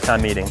daily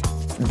nighttime meeting.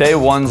 Day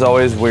one's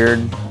always weird,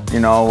 you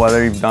know,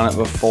 whether you've done it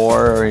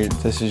before or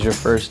this is your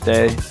first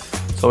day.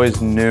 It's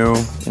always new,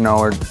 you know,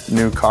 or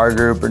new car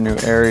group or new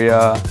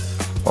area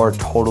or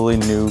totally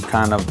new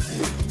kind of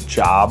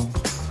job,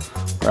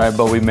 right?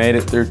 But we made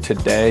it through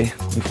today.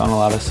 We found a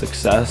lot of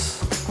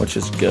success, which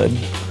is good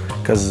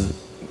because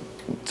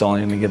it's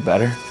only gonna get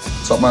better.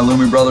 What's up, my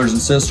Lumi brothers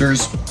and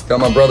sisters? Got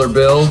my brother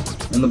Bill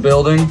in the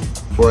building.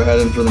 Before I head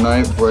in for the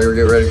night, before I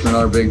get ready for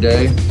another big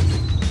day,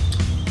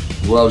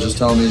 what I was just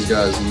telling these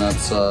guys, and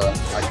that's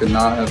I could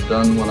not have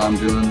done what I'm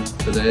doing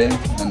today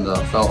and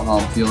felt how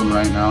I'm feeling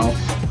right now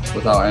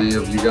without any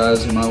of you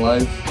guys in my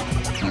life,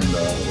 and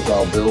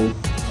without Bill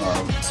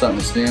setting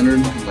the standard,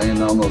 laying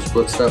down those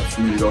footsteps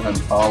for me to go ahead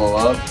and follow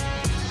up.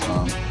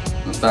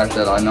 The fact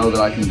that I know that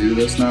I can do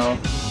this now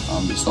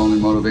just only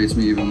motivates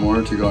me even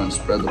more to go and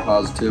spread the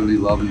positivity,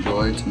 love, and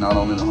joy to not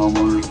only the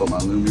homeowners, but my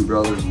Lumi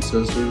brothers and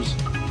sisters,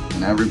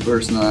 and every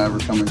person that I ever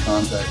come in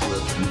contact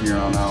with from here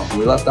on out.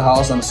 We left the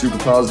house on a super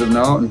positive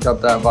note and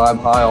kept that vibe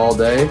high all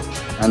day.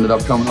 Ended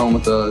up coming home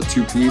with a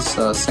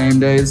 2-piece same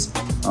days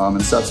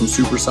and set some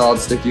super solid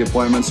sticky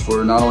appointments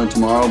for not only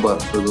tomorrow,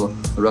 but for the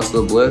rest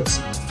of the Blitz.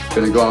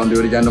 Gonna go out and do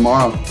it again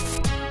tomorrow.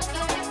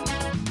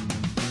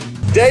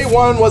 Day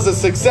 1 was a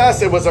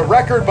success. It was a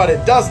record, but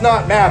it does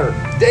not matter.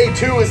 Day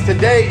 2 is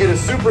today. It is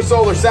Super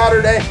Solar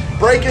Saturday.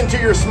 Break into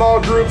your small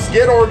groups,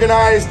 get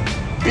organized,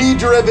 be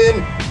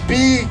driven,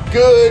 be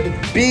good,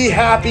 be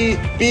happy,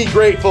 be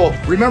grateful.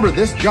 Remember,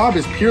 this job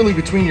is purely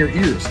between your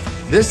ears.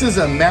 This is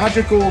a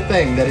magical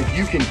thing that if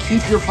you can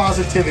keep your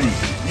positivity,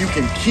 you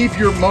can keep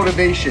your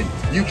motivation,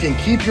 you can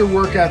keep your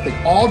work ethic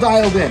all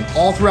dialed in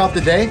all throughout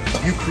the day,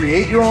 you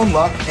create your own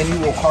luck and you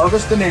will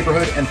harvest the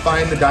neighborhood and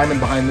find the diamond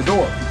behind the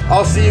door.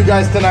 I'll see you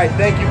guys tonight.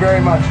 Thank you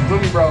very much.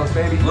 Lumi Bros,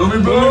 baby.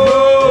 Lumi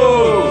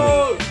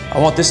Bros! I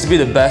want this to be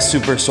the best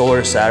Super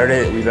Solar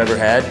Saturday that we've ever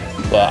had,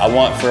 but I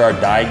want for our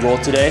die goal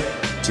today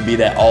to be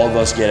that all of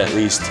us get at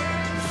least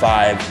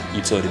 5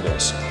 utility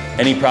bills.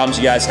 Any problems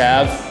you guys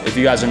have, if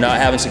you guys are not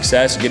having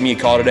success, give me a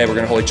call today. We're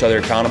gonna hold each other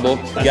accountable.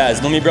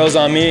 Guys, Lumi Bros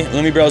on me,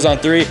 Lumi Bros on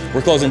 3.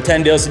 We're closing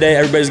 10 deals today.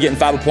 Everybody's getting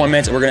 5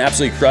 appointments, and we're gonna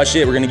absolutely crush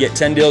it. We're gonna get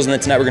 10 deals, and then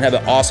tonight we're gonna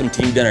have an awesome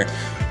team dinner.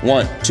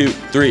 1, 2,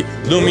 3,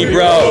 Lumi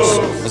Bros.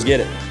 Let's get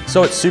it.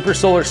 So it's Super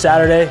Solar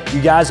Saturday.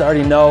 You guys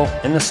already know,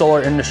 in the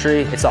solar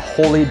industry, it's a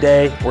holy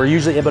day. We're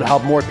usually able to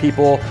help more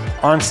people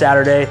on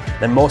Saturday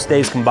than most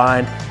days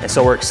combined. And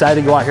so we're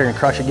excited to go out here and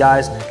crush it,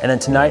 guys. And then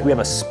tonight we have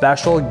a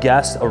special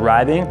guest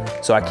arriving.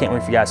 So I can't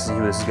wait for you guys to see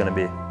who this is gonna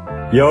be.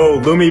 Yo,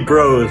 Lumi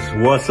Bros,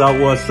 what's up,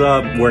 what's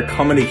up? We're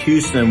coming to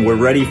Houston. We're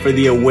ready for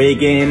the away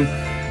game.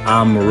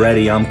 I'm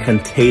ready, I'm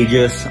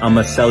contagious. I'm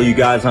gonna sell you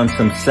guys on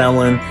some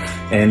selling,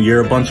 and you're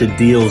a bunch of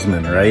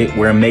dealsmen, right?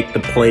 We're gonna make the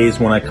plays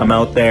when I come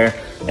out there.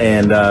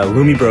 And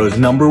Lumi Bros,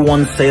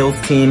 #1 sales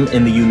team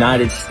in the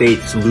United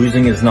States.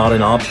 Losing is not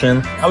an option.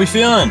 How we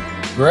feeling?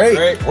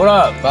 Great. What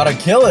up? About to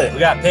kill it. We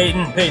got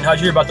Peyton. Peyton, how'd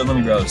you hear about the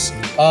Lumi Bros?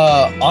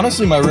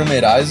 Honestly, my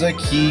roommate Isaac,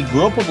 he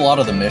grew up with a lot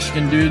of the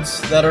Michigan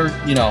dudes that are,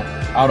 you know,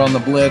 out on the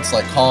Blitz,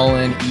 like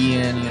Colin,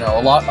 Ian, you know,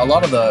 a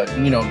lot of the,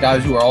 you know,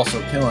 guys who are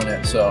also killing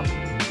it. So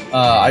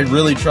I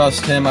really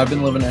trust him. I've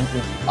been living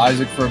with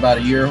Isaac for about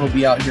a year. He'll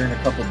be out here in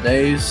a couple of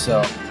days.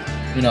 So,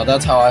 you know,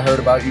 that's how I heard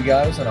about you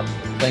guys, and I'm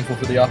thankful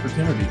for the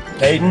opportunity.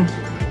 Peyton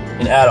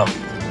and Adam,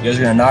 you guys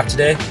are gonna knock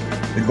today.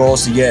 The goal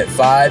is to get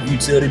 5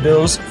 utility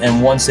bills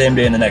and 1 same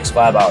day in the next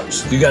 5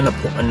 hours. You got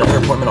another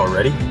appointment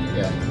already?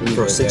 Yeah.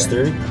 For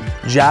 6:30?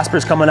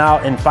 Jasper's coming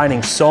out and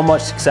finding so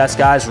much success,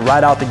 guys,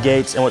 right out the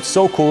gates. And what's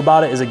so cool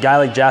about it is a guy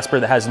like Jasper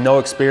that has no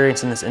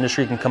experience in this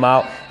industry can come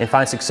out and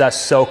find success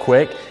so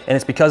quick. And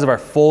it's because of our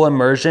full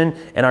immersion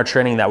and our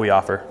training that we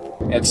offer.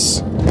 It's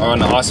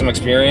an awesome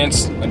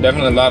experience, and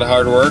definitely a lot of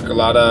hard work, a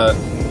lot of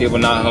people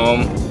not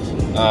home,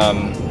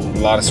 a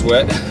lot of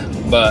sweat,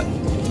 but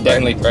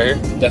definitely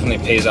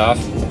pays off.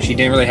 She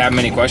didn't really have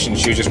many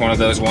questions. She was just one of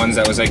those ones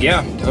that was like,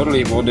 yeah,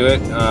 totally, we'll do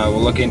it.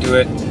 We'll look into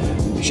it.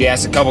 She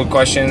asked a couple of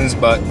questions,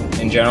 but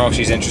in general,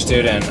 she's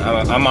interested, and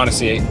I'm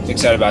honestly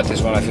excited about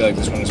this one. I feel like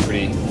this one is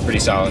pretty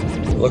solid.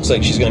 Looks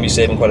like she's gonna be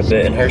saving quite a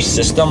bit, and her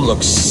system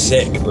looks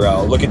sick,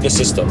 bro. Look at the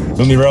system.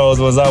 Lumi Bros,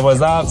 what's up,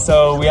 what's up?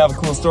 So we have a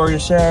cool story to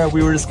share.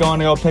 We were just going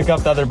to go pick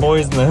up the other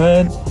boys in the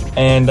hood,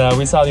 and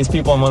we saw these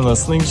people in one of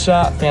those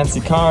slingshot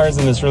fancy cars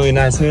in this really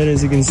nice hood,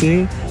 as you can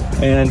see.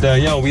 And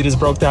we just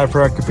broke that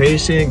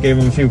preoccupation, gave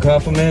them a few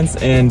compliments,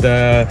 and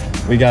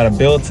we got a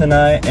bill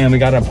tonight, and we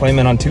got an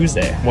appointment on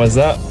Tuesday. What's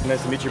up?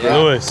 Nice to meet you,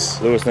 bro. Lewis,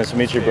 nice to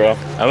meet you, bro.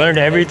 I learned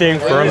everything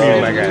from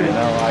you, my guy. You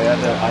know,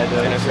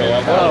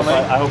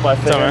 I hope I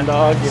fit in,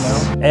 dog, you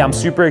know. Hey, I'm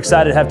super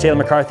excited to have Taylor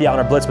McCarthy out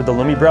on our Blitz with the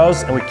Lumi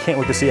Bros, and we can't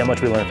wait to see how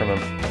much we learn from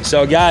him.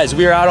 So guys,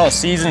 we are out on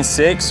season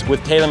 6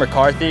 with Taylor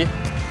McCarthy.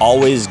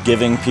 Always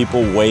giving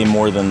people way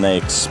more than they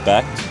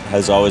expect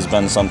has always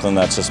been something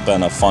that's just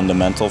been a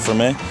fundamental for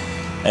me.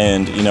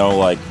 And you know,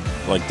 like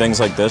things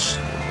like this,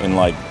 and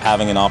like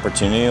having an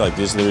opportunity, like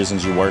these are the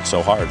reasons you work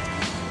so hard.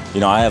 You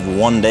know, I have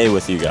 1 day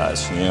with you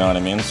guys, you know what I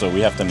mean? So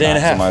we have to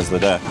maximize the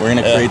day. We're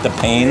gonna create the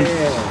pain.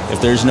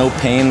 If there's no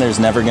pain, there's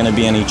never gonna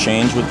be any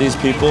change with these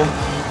people.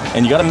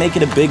 And you gotta make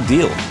it a big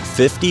deal.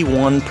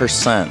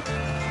 51%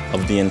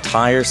 of the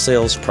entire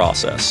sales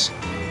process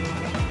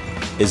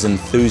is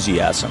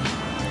enthusiasm.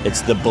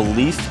 It's the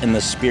belief and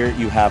the spirit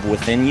you have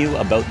within you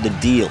about the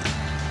deal.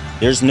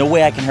 There's no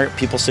way I can hurt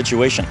people's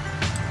situation.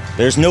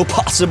 There's no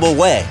possible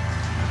way.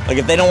 Like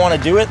if they don't want to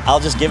do it,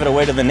 I'll just give it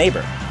away to the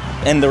neighbor.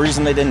 And the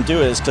reason they didn't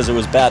do it is because it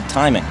was bad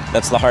timing.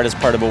 That's the hardest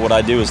part about what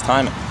I do is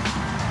timing.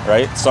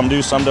 right? Some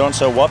do, some don't,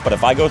 so what? But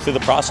if I go through the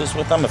process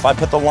with them, if I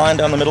put the line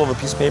down the middle of a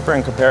piece of paper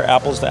and compare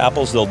apples to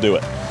apples, they'll do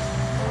it.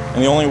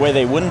 And the only way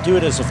they wouldn't do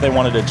it is if they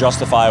wanted to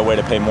justify a way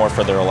to pay more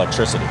for their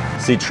electricity.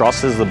 See,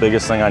 trust is the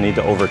biggest thing I need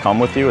to overcome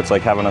with you. It's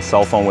like having a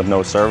cell phone with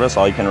no service.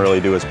 All you can really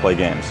do is play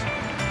games.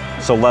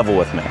 So level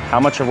with me.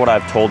 How much of what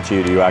I've told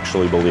you do you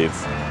actually believe?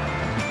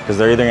 Because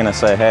they're either gonna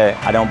say, hey,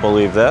 I don't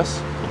believe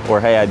this, or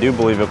hey, I do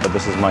believe it, but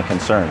this is my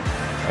concern.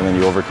 And then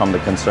you overcome the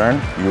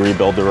concern, you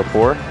rebuild the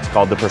rapport. It's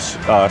called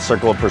the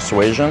circle of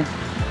persuasion,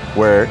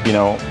 where, you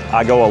know,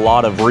 I go a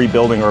lot of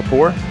rebuilding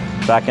rapport,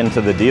 back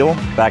into the deal,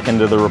 back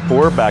into the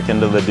rapport, back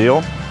into the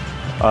deal.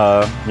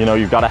 You know,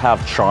 you've got to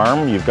have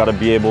charm. You've got to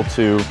be able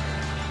to,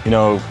 you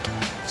know,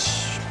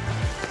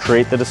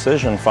 create the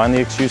decision, find the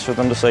excuse for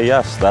them to say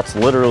yes. That's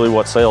literally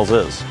what sales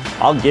is.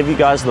 I'll give you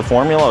guys the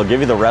formula. I'll give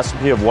you the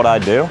recipe of what I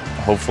do.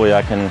 Hopefully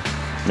I can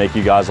make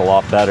you guys a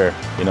lot better.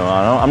 You know,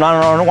 I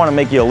don't want to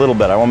make you a little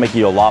better. I want to make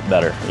you a lot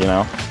better, you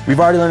know? We've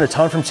already learned a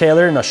ton from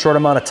Taylor in a short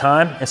amount of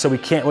time, and so we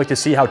can't wait to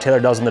see how Taylor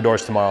does in the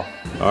doors tomorrow.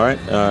 All right,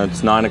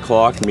 it's 9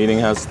 o'clock, meeting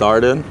has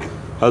started.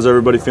 How's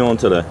everybody feeling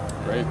today?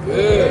 Great.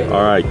 Good.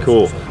 All right,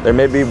 cool. There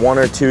may be one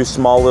or two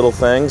small little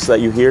things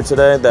that you hear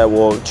today that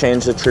will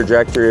change the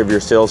trajectory of your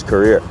sales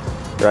career,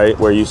 right?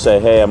 Where you say,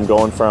 hey, I'm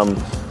going from,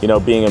 you know,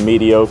 being a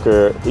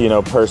mediocre, you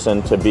know,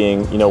 person to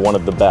being, you know, one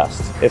of the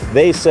best. If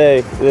they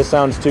say, this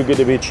sounds too good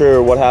to be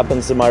true, what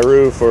happens to my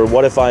roof, or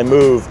what if I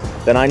move,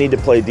 then I need to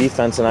play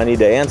defense and I need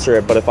to answer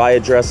it. But if I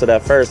address it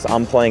at first,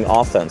 I'm playing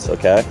offense,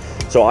 okay?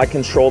 So I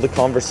control the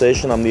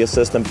conversation. I'm the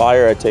assistant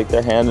buyer. I take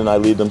their hand and I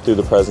lead them through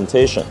the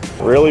presentation.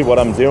 Really what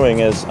I'm doing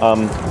is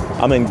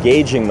I'm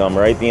engaging them,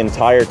 right, the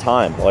entire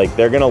time. Like,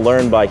 they're gonna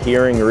learn by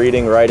hearing,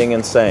 reading, writing,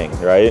 and saying,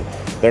 right?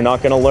 They're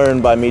not gonna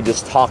learn by me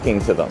just talking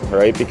to them,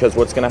 right? Because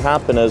what's gonna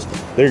happen is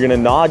they're gonna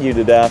nod you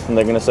to death and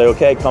they're gonna say,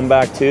 okay, come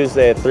back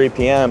Tuesday at 3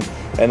 p.m.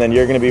 And then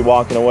you're gonna be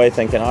walking away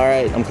thinking, all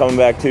right, I'm coming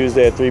back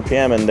Tuesday at 3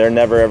 p.m. and they're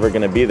never ever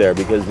gonna be there,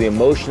 because the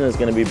emotion is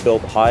gonna be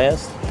built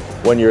highest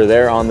when you're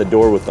there on the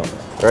door with them,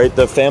 right?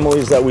 The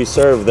families that we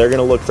serve, they're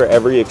gonna look for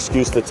every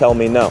excuse to tell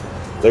me no.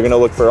 They're gonna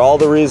look for all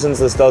the reasons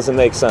this doesn't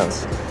make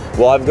sense.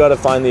 Well, I've gotta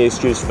find the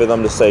excuse for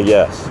them to say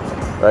yes,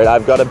 right?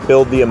 I've gotta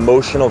build the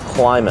emotional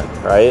climate,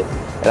 right?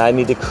 And I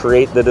need to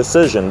create the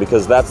decision,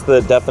 because that's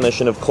the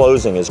definition of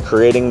closing, is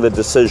creating the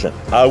decision.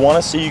 I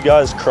want to see you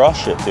guys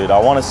crush it, dude. I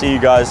want to see you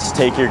guys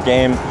take your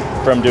game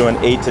from doing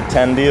 8 to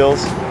 10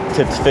 deals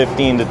to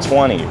 15 to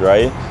 20,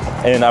 right?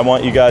 And I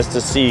want you guys to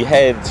see,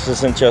 hey, this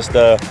isn't just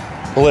a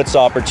blitz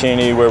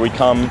opportunity where we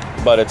come,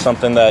 but it's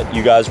something that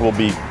you guys will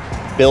be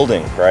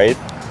building, right?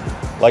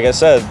 Like I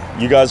said,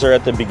 you guys are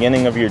at the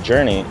beginning of your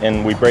journey,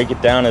 and we break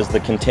it down as the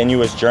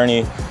continuous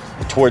journey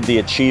toward the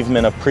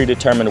achievement of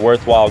predetermined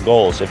worthwhile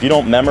goals. If you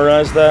don't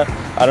memorize that,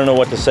 I don't know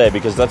what to say,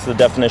 because that's the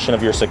definition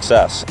of your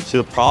success. See,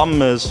 the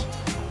problem is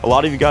a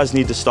lot of you guys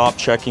need to stop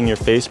checking your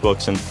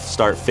Facebooks and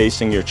start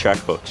facing your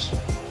checkbooks,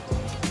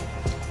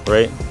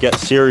 right? Get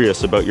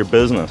serious about your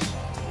business.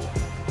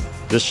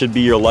 This should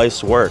be your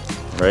life's work,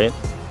 right?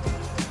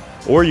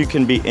 Or you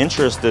can be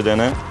interested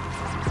in it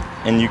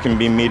and you can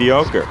be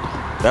mediocre.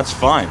 That's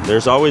fine.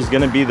 There's always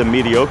gonna be the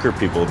mediocre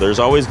people. There's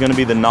always gonna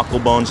be the knuckle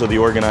bones of the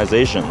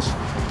organizations.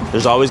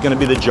 There's always going to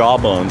be the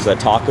jawbones that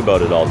talk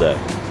about it all day.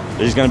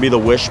 There's going to be the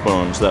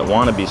wishbones that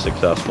want to be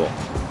successful.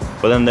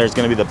 But then there's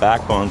going to be the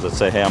backbones that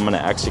say, hey, I'm going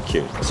to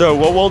execute. So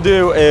what we'll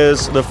do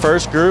is the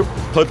first group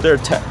put their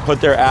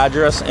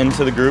address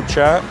into the group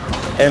chat.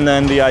 And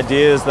then the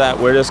idea is that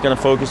we're just going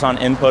to focus on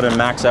input and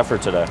max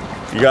effort today.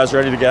 You guys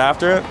ready to get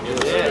after it?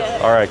 Yeah.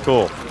 All right,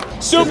 cool.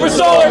 Super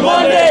Solar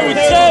Monday with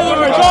Taylor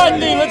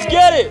McCartney. Let's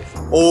get it.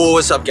 Oh,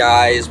 what's up,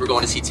 guys? We're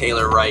going to see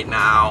Taylor right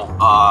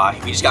now.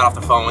 We just got off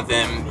the phone with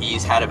him.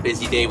 He's had a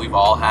busy day. We've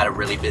all had a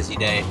really busy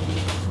day.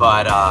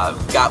 But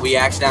we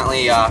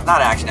accidentally,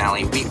 not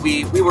accidentally,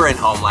 we were in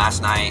home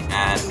last night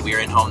and we were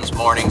in home this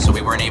morning, so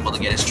we weren't able to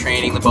get his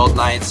training both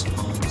nights.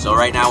 So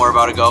right now we're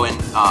about to go and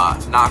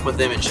knock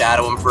with him and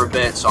shadow him for a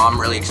bit. So I'm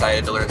really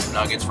excited to learn some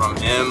nuggets from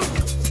him.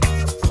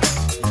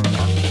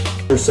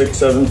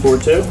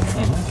 6742.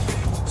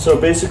 So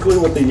basically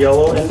what the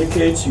yellow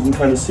indicates, you can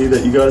kind of see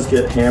that you guys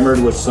get hammered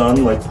with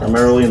sun, like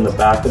primarily in the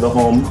back of the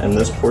home and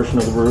this portion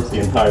of the roof the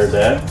entire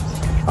day.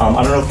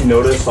 I don't know if you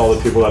noticed all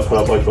the people that put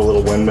up like the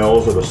little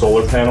windmills or the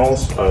solar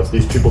panels.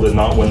 These people did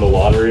not win the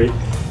lottery.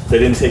 They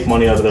didn't take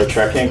money out of their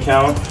checking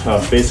account.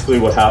 Basically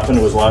what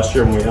happened was last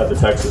year when we had the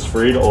Texas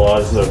freeze, a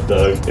lot of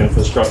the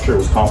infrastructure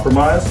was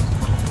compromised.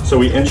 So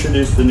we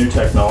introduced the new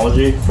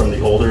technology from the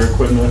older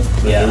equipment,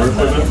 the newer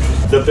equipment.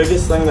 The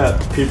biggest thing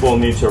that people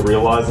need to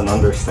realize and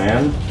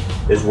understand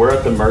is we're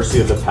at the mercy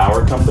of the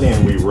power company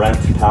and we rent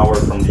power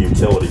from the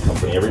utility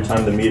company. Every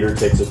time the meter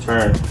takes a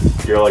turn,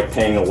 you're like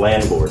paying a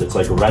landlord. It's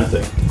like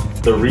renting.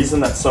 The reason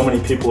that so many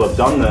people have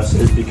done this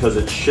is because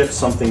it shifts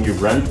something you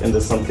rent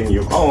into something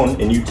you own,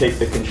 and you take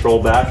the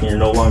control back and you're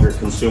no longer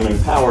consuming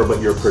power,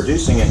 but you're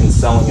producing it and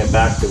selling it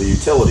back to the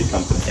utility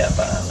company.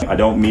 I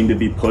don't mean to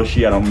be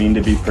pushy, I don't mean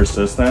to be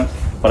persistent,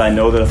 but I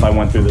know that if I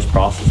went through this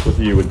process with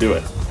you, you would do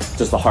it.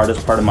 just the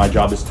hardest part of my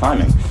job is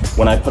timing.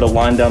 When I put a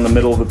line down the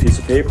middle of a piece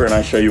of paper and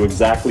I show you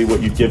exactly what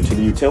you'd give to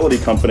the utility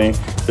company,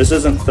 this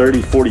isn't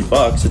 30, 40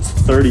 bucks, it's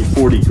 30,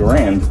 40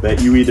 grand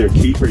that you either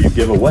keep or you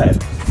give away.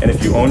 And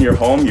if you own your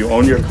home, you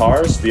own your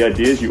cars, the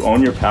idea is you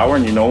own your power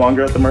and you're no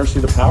longer at the mercy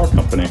of the power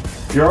company.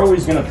 You're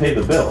always gonna pay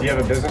the bill. Do you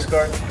have a business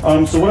card?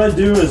 So what I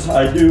do is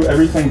I do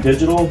everything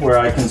digital, where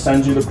I can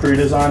send you the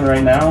pre-design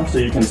right now so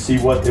you can see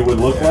what it would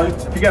look like.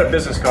 If you got a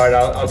business card,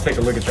 I'll take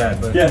a look at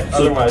that. But yeah, so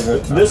otherwise,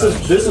 this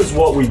is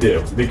what we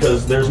do,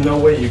 because there's no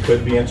way you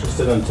could be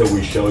interested until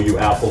we show you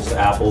apples to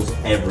apples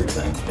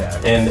everything.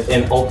 Yeah.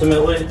 And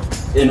ultimately,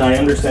 and I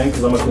understand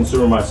because I'm a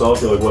consumer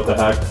myself, you're like, what the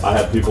heck? I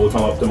have people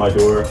come up to my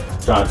door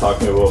trying to talk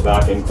to me about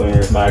vacuum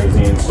cleaners,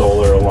 magazines,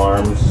 solar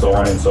alarms, so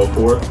on and so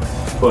forth.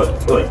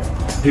 But like,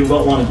 people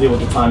don't want to deal with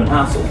the time and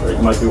hassle, right?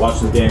 You might be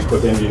watching the game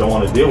quick and you don't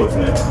want to deal with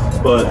me.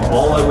 But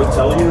all I would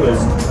tell you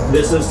is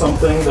this is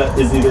something that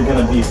is either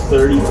going to be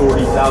 $30,000,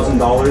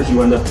 $40,000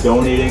 you end up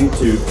donating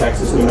to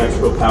Texas, New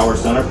Mexico Power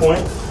Centerpoint,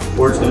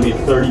 or it's going to be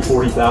 $30,000,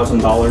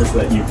 $40,000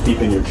 that you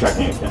keep in your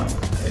checking account.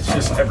 It's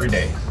just every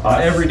day.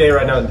 Every day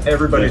right now,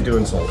 everybody's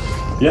doing solar.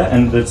 Yeah,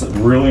 and it's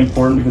really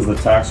important because the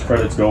tax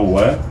credits go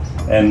away.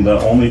 And the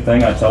only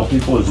thing I tell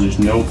people is there's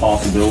no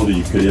possibility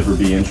you could ever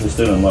be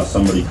interested unless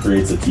somebody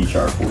creates a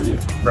T-chart for you.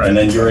 Right. And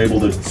then you're able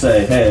to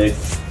say, hey,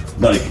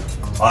 like,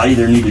 I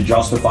either need to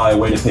justify a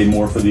way to pay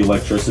more for the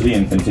electricity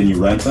and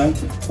continue renting,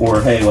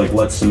 or hey, like,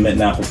 let's submit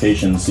an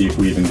application and see if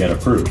we even get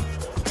approved.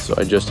 So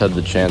I just had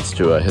the chance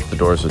to hit the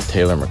doors with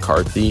Taylor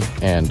McCarthy,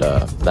 and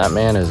that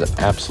man is an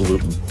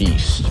absolute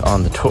beast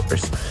on the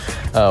doors.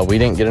 We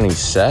didn't get any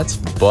sets,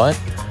 but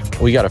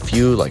we got a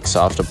few like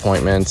soft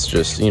appointments,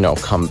 just, you know,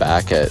 come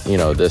back at, you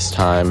know, this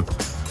time.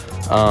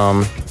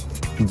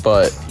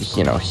 But,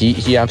 you know,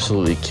 he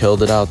absolutely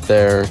killed it out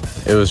there.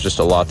 It was just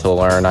a lot to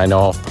learn. I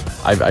know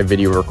I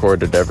video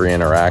recorded every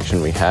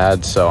interaction we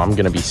had, so I'm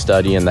going to be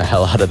studying the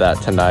hell out of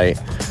that tonight,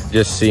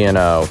 just seeing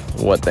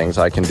what things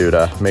I can do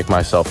to make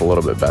myself a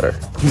little bit better.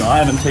 You know, I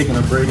haven't taken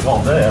a break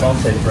all day. I don't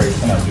take breaks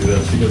when I do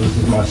this because this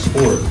is my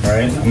sport,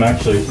 right? I'm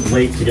actually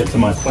late to get to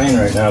my plane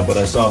right now, but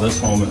I saw this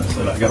home and I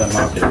said, I got to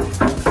knock it.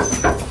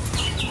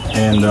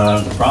 And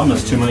the problem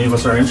is too many of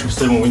us are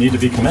interested when we need to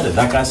be committed.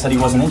 That guy said he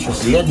wasn't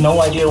interested. He had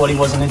no idea what he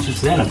wasn't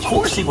interested in. Of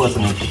course he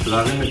wasn't interested.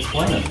 I didn't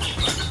explain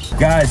it.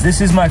 Guys, this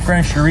is my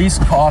friend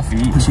Charisse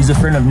Coffee. She's a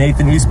friend of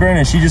Nathan Eastburn,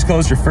 and she just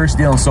closed her first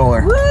deal in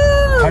solar. Woo!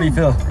 How do you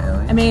feel?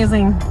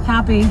 Amazing,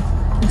 happy,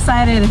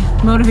 excited,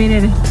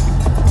 motivated,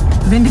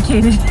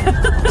 vindicated.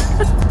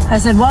 I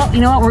said, well,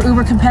 you know what, we're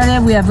uber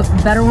competitive. We have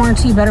better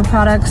warranty, better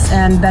products,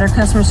 and better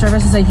customer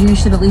service. I said, you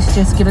should at least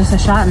just give us a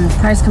shot and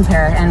price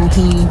compare. And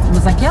he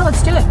was like, yeah,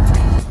 let's do it.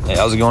 Hey,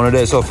 how's it going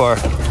today so far?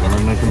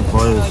 I'm making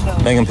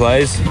plays. Making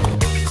plays?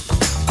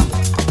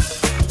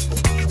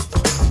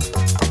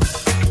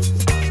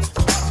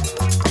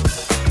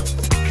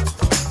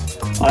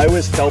 I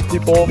always tell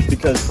people,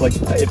 because like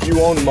if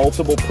you own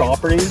multiple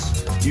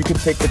properties, you could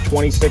take the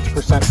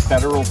 26%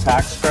 federal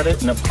tax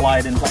credit and apply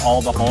it into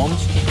all the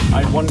homes.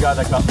 I had one guy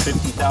that got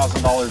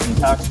 $50,000 in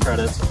tax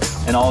credits,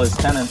 and all his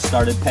tenants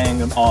started paying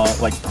them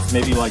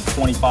maybe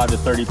 25 to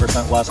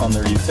 30% less on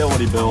their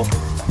utility bill.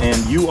 And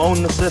you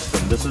own the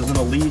system. This isn't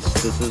a lease.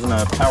 This isn't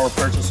a power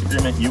purchase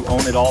agreement. You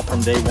own it all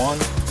from day one.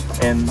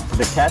 And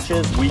the catch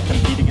is we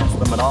compete against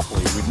the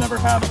monopoly. We've never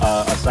had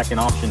a second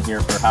option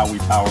here for how we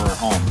power our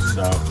homes.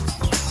 So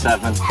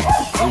 7, 8,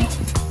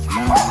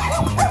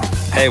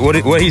 9. Hey, what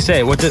did he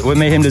say? What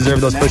made him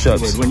deserve those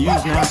push-ups? When you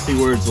use nasty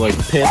words like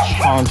pitch,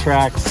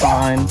 contract,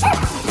 sign,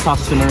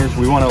 customers,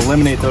 we want to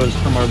eliminate those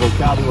from our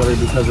vocabulary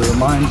because it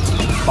reminds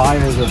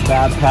buyers of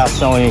bad past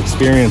selling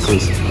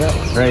experiences.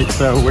 Right?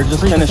 So we're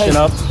just finishing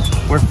up.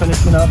 We're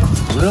finishing up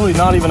really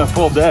not even a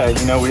full day.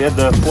 You know, we had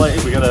to play.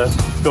 We got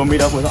to go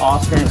meet up with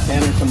Oscar and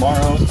Tanner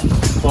tomorrow.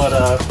 But,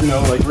 you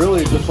know, like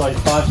really just like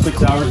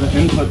 5-6 hours of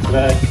input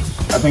today.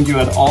 I think you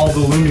had all the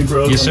Lumi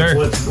Bros yes, sir.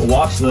 Blitz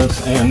watch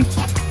this, and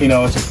you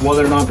know, it's just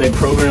whether or not they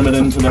program it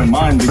into their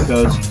mind,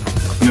 because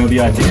you know, the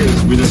idea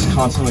is we just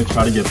constantly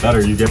try to get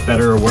better. You get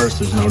better or worse,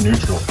 there's no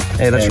neutral.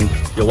 Hey, that's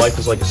your life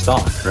is like a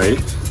stock, right?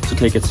 So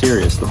take it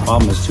serious. The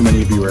problem is too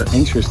many of you are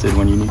interested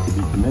when you need to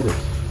be committed.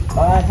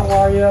 Hi, how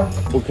are you?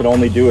 We could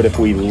only do it if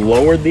we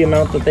lowered the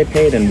amount that they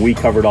paid and we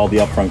covered all the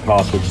upfront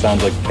costs, which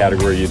sounds like the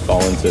category you'd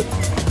fall into.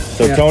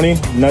 So yeah. Tony,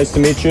 nice to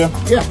meet you.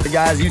 Yeah.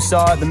 Guys, you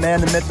saw the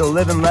man, the myth, the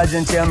living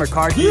legend, Taylor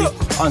McCarthy,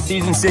 on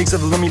season 6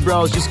 of the Lumi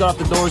Bros. Just got off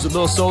the doors with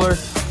Little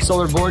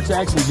Solar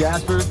Vortex and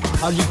Jasper.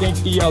 How did you think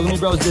the Lumi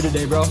Bros did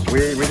today, bro? We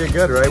did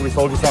good, right? We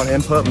focused on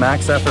input,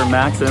 max effort,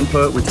 max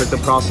input. We took the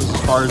process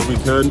as far as we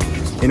could.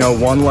 You know,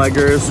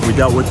 one-leggers, we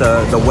dealt with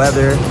the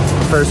weather,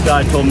 first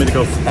guy told me to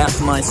go F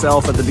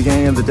myself at the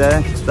beginning of the day,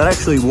 that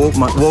actually woke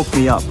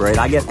me up, right?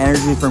 I get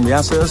energy from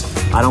yeses.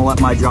 I don't let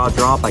my jaw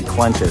drop, I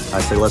clench it.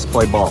 I say, let's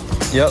play ball.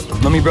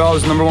 Yep, Let Me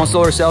Bros, #1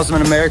 solar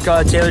salesman in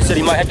America. Taylor said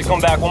he might have to come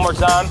back one more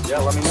time. Yeah,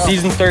 let me know.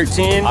 Season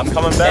 13. I'm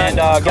coming back.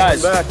 And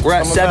guys, we're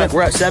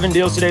at 7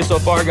 deals today so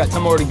far. Got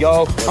 10 more to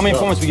go. How many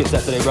appointments we get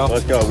set today, bro?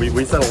 Let's go.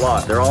 We said a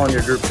lot. They're all in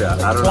your group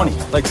chat. I don't 20,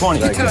 know. like 20.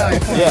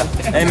 Yeah.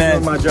 Hey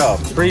man, doing my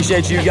job.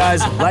 Appreciate you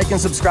guys. Like and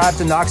subscribe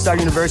to Knoxstar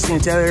University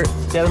and Taylor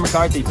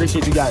McCarthy.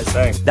 Appreciate you guys.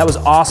 Thanks. That was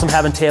awesome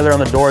having Taylor on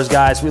the doors,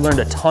 guys. We learned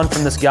a ton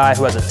from this guy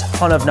who has a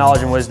ton of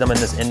knowledge and wisdom in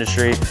this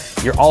industry.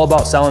 You're all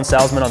about selling,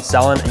 salesmen on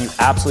selling, and you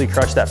absolutely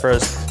crushed that for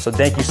us. So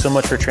thank you so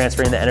much for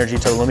transferring the energy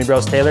to the Lumi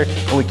Bros, Taylor,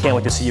 and we can't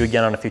wait to see you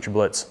again on a future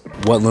Blitz.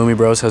 What Lumi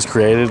Bros has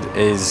created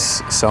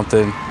is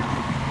something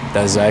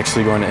that is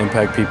actually going to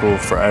impact people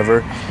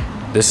forever.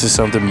 This is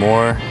something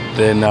more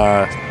than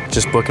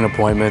just booking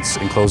appointments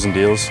and closing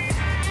deals.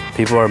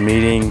 People are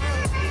meeting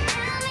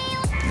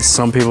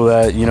some people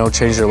that, you know,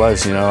 change their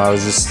lives. You know, I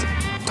was just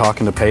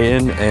talking to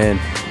Peyton and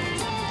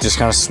just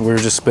kind of, we were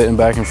just spitting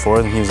back and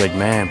forth, and he was like,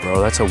 man,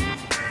 bro,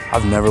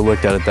 I've never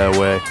looked at it that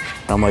way.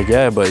 And I'm like,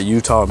 yeah, but you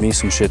taught me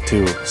some shit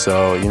too.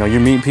 So, you know, you're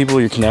meeting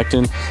people, you're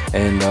connecting,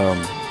 and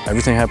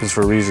everything happens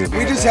for a reason.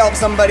 We just helped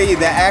somebody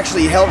that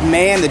actually helped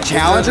man the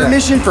Challenger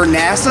mission for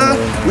NASA.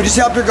 We just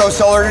helped her go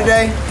solar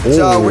today.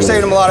 So we're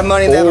saving them a lot of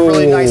money. They have a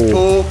really nice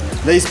pool.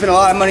 They spend a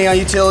lot of money on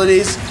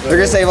utilities. They're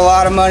gonna save a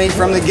lot of money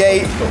from the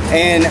gate.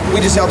 And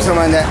we just helped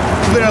someone that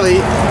literally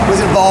was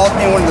involved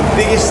in one of the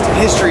biggest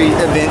history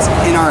events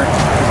in our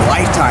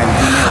lifetime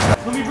in America.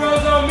 Lumi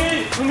Bros on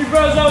me, Lumi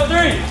Bros on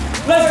 3.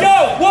 Let's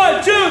go,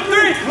 1, 2,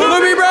 3,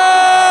 Lumi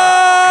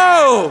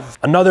Bro!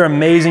 Another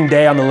amazing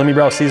day on the Lumi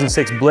Bro Season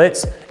 6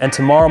 Blitz. And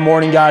tomorrow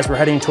morning, guys, we're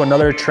heading to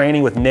another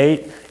training with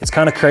Nate. It's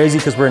kind of crazy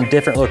because we're in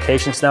different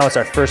locations now. It's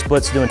our first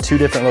Blitz doing 2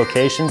 different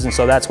locations, and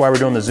so that's why we're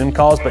doing the Zoom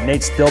calls, but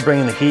Nate's still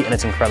bringing the heat, and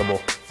it's incredible.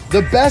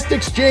 The best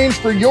exchange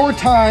for your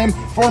time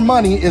for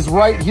money is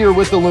right here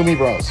with the Lumi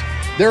Bros.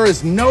 There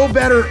is no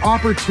better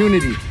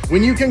opportunity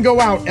when you can go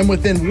out and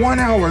within 1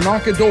 hour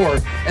knock a door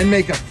and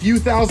make a few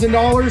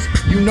 $1,000s.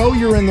 You know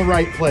you're in the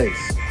right place.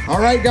 All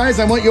right, guys,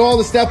 I want you all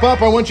to step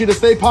up. I want you to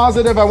stay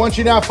positive. I want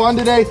you to have fun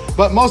today.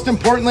 But most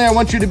importantly, I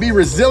want you to be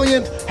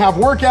resilient, have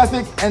work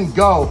ethic, and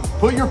go.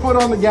 Put your foot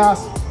on the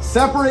gas.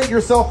 Separate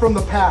yourself from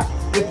the pack.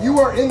 If you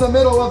are in the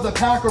middle of the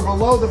pack or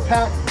below the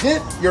pack,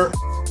 get your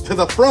to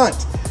the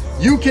front.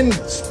 You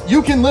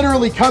can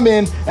literally come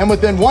in and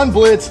within 1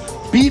 Blitz,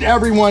 beat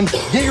everyone,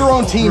 get your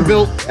own team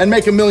built, and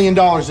make $1 million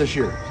this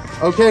year.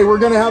 Okay, we're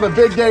gonna have a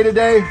big day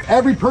today.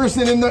 Every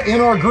person in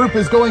our group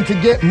is going to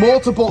get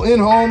multiple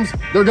in-homes.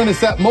 They're gonna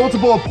set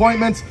multiple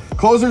appointments.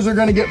 Closers are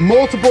gonna get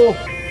multiple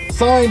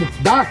signed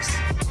docs.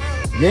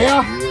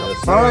 Yeah?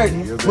 Yes, all right,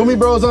 Lumi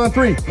Bros on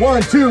 3.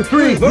 1, 2,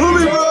 3,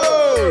 Lumi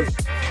Bros!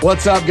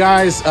 What's up,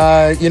 guys?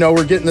 You know,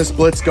 we're getting this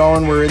Blitz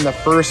going. We're in the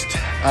first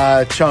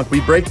chunk.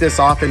 We break this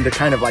off into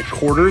kind of like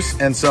quarters,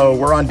 and so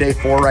we're on day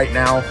 4 right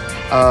now.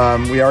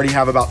 We already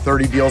have about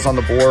 30 deals on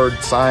the board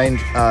signed,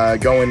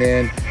 going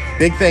in.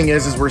 Big thing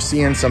is we're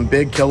seeing some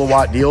big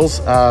kilowatt deals.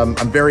 I'm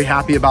very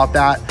happy about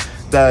that.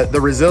 The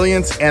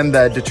resilience and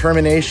the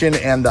determination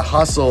and the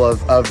hustle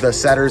of the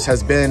setters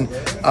has been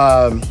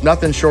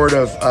nothing short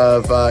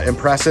of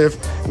impressive.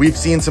 We've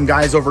seen some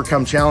guys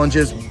overcome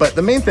challenges, but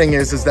the main thing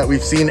is that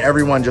we've seen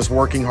everyone just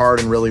working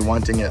hard and really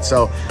wanting it.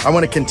 So I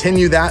want to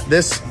continue that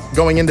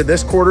going into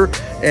this quarter,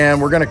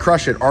 and we're going to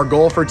crush it. Our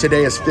goal for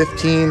today is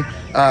 15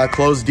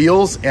 closed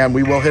deals, and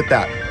we will hit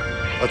that.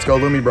 Let's go,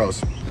 Lumi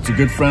Bros. It's a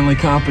good friendly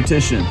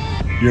competition.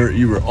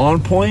 You were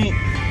on point,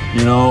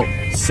 you know,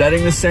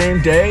 setting the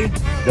same day.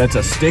 That's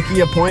a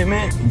sticky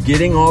appointment,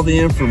 getting all the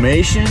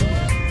information,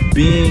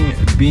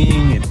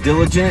 being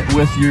diligent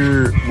with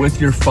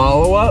your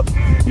follow-up,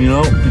 you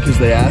know, because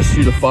they asked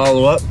you to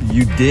follow up,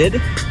 you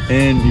did,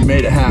 and you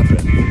made it happen.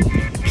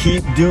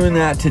 Keep doing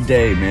that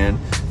today, man.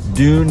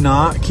 Do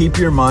not keep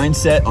your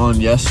mindset on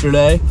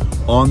yesterday,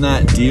 on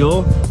that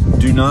deal.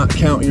 Do not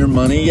count your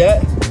money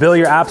yet. Bill,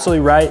 you're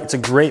absolutely right. It's a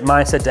great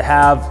mindset to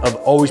have of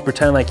always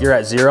pretending like you're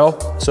at 0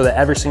 so that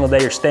every single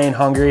day you're staying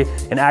hungry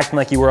and acting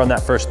like you were on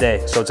that first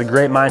day. So it's a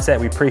great mindset.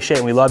 We appreciate it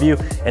and we love you.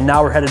 And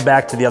now we're headed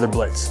back to the other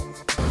Blitz.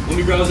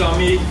 Lumi Bros on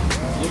me.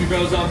 Lumi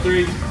Bros on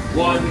 3.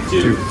 1,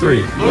 2,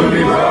 3.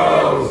 Lumi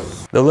Bros.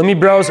 The Lumi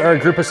Bros are a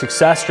group of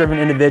success-driven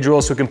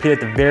individuals who compete at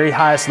the very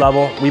highest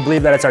level. We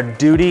believe that it's our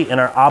duty and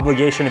our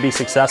obligation to be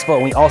successful,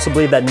 and we also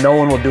believe that no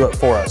one will do it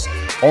for us.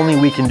 Only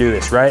we can do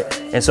this, right?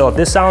 And so if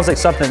this sounds like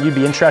something that you'd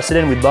be interested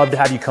in, we'd love to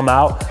have you come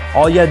out.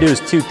 All you gotta do is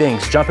 2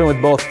 things: jump in with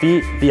both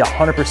feet, be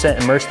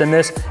 100% immersed in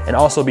this, and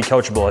also be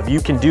coachable. If you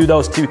can do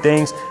those 2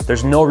 things,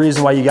 there's no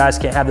reason why you guys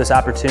can't have this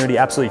opportunity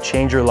absolutely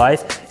change your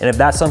life. And if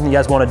that's something you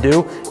guys wanna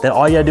do, then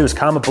all you gotta do is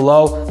comment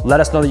below, let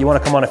us know that you wanna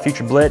come on a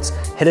future Blitz,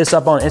 hit us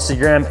up on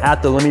Instagram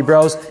at the Lumi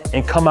Bros,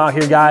 and come out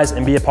here, guys,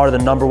 and be a part of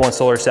the #1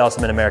 solar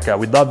salesman in America.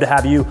 We'd love to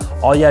have you.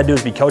 All you gotta do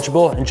is be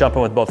coachable and jump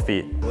in with both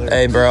feet.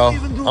 Hey, bro,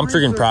 I'm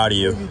freaking proud of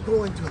you.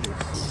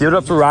 Give it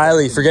up for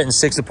Riley for getting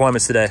 6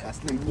 appointments today.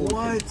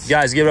 What?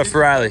 Guys, give it up for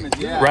Riley.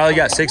 Riley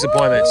got 6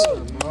 appointments.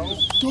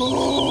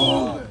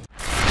 go!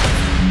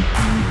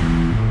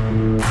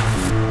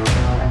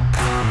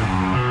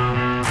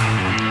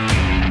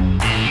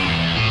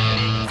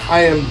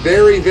 I am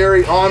very,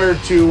 very honored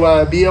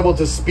to be able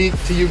to speak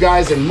to you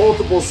guys in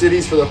multiple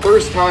cities for the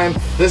first time.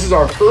 This is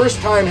our first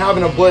time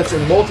having a blitz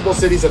in multiple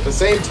cities at the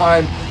same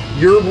time.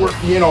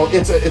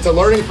 It's a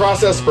learning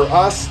process for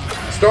us.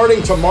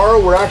 Starting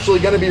tomorrow, we're actually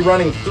going to be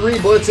running 3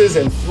 blitzes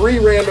in 3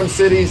 random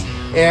cities,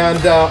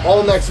 and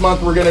all next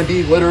month we're going to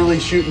be literally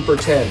shooting for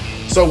 10.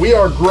 So we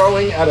are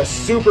growing at a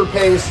super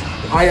pace.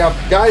 I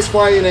have guys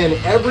flying in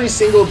every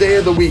single day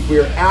of the week. We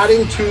are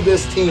adding to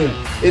this team.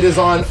 It is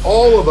on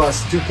all of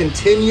us to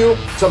continue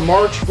to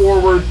march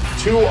forward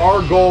to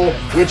our goal,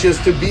 which is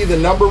to be the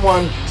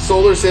 #1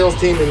 solar sales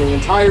team in the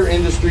entire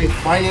industry.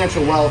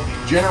 Financial wealth,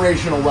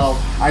 generational wealth.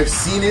 I've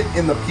seen it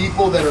in the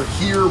people that are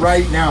here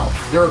right now.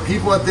 There are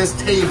people at this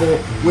table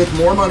with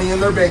more money in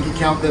their bank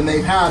account than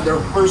they've had their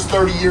first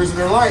 30 years of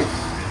their life.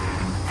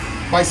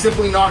 By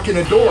simply knocking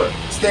a door,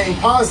 staying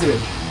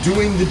positive,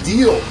 doing the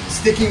deal,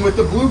 sticking with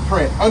the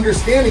blueprint,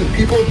 understanding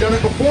people have done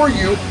it before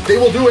you, they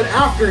will do it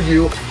after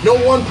you. No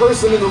one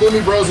person in the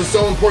Lumi Bros is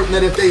so important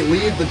that if they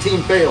leave, the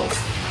team fails.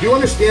 Do you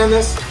understand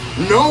this?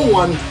 No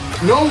one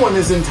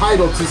is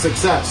entitled to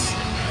success.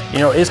 You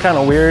know, it's kind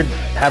of weird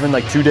having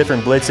like 2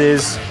 different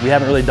blitzes. We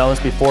haven't really done this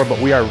before, but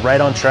we are right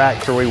on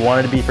track for where we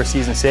wanted to be for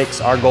season 6.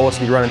 Our goal is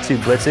to be running 2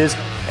 blitzes.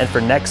 And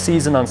for next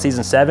season on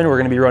season 7, we're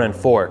gonna be running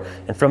 4.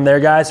 And from there,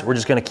 guys, we're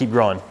just gonna keep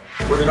growing.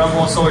 We're the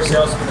 #1 solar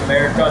sales in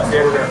America.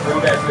 Today we're gonna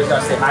prove that. We're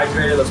gonna stay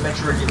hydrated. Let's make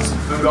sure we're getting some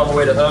food on the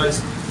way to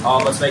hoods.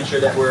 Let's make sure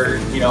that we're,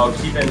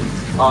 keeping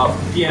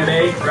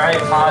PMA, right?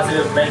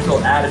 Positive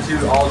mental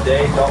attitude all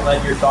day. Don't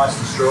let your thoughts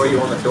destroy you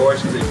on the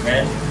doors, because they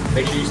can.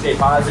 Make sure you stay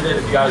positive.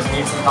 If you guys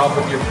need some help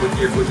with your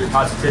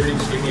positivity,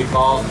 just give me a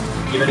call.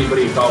 Give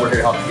anybody a call. We're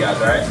here to help you guys,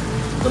 all right?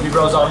 Lumi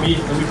Bros on me,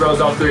 Lumi Bros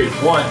on 3.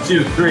 1,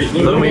 2, 3.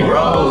 Lumi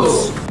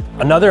Bros.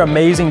 Another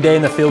amazing day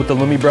in the field with the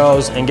Lumi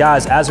Bros. And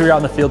guys, as we were out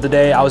in the field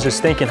today, I was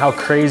just thinking how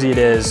crazy it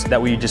is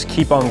that we just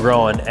keep on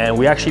growing. And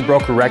we actually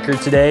broke a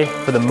record today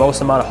for the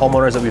most amount of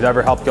homeowners that we've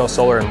ever helped go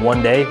solar in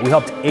one day. We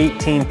helped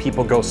 18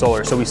 people go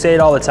solar. So we say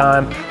it all the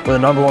time, we're the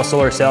 #1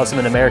 solar sales team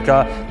in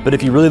America. But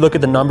if you really look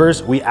at the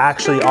numbers, we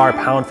actually are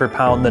pound for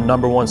pound the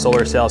 #1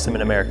 solar sales team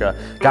in America.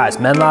 Guys,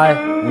 men lie,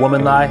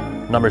 women lie,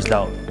 numbers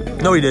don't.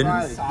 No, he didn't.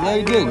 Yeah,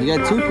 you did. You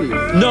got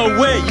 2-piece. No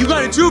way. You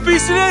got a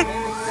 2-piece today?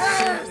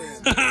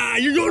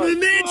 You're going to the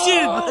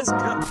mansion! Let's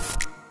go.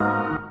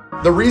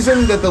 The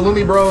reason that the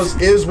Lumi Bros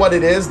is what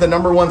it is, the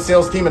 #1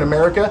 sales team in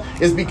America,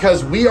 is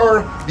because we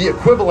are the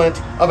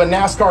equivalent of a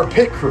NASCAR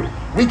pit crew.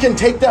 We can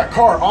take that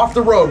car off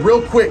the road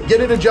real quick,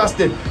 get it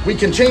adjusted. We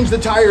can change the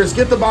tires,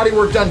 get the body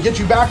work done, get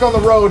you back on the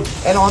road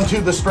and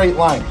onto the straight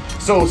line.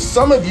 So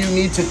some of you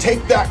need to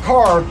take that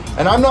car,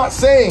 and I'm not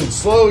saying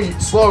slow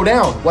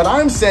down. What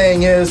I'm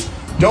saying is,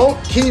 don't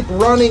keep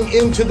running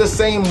into the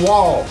same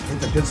wall.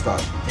 Hit the pit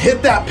stop.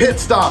 Hit that pit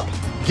stop.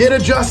 Get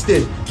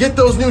adjusted. Get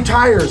those new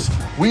tires.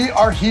 We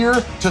are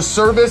here to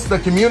service the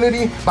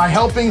community by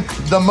helping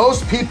the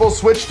most people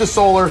switch to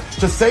solar,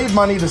 to save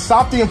money, to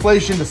stop the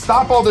inflation, to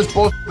stop all this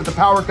bullshit with the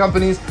power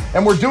companies,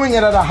 and we're doing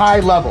it at a high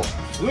level.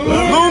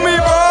 Lumi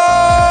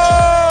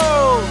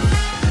Bros!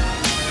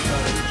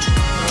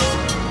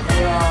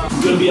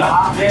 It's gonna be a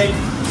hot day.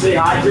 Stay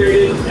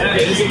hydrated.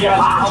 He's gonna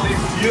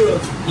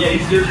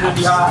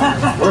be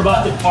hot. We're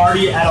about to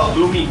party at a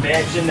Lumi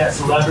mansion that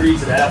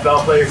celebrities and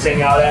NFL players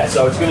hang out at,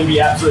 so it's gonna be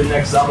absolutely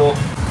next level.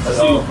 Let's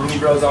do Lumi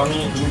Bros on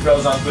me, Lumi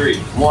Bros on 3.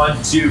 1,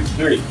 2,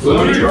 3.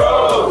 Lumi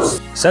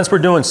Bros! Since we're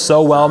doing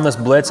so well in this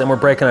blitz and we're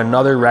breaking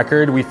another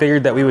record, we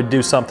figured that we would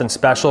do something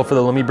special for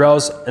the Lumi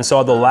Bros. And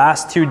so the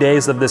last 2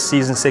 days of this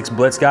season 6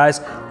 blitz,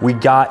 guys, we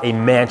got a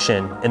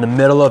mansion in the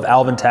middle of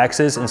Alvin,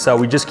 Texas. And so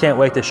we just can't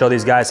wait to show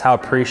these guys how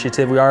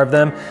appreciative we are of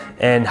them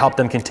and help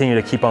them continue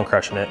to keep on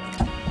crushing it.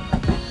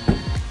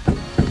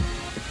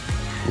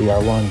 We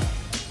are one.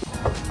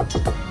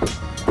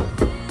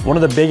 One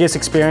of the biggest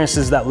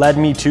experiences that led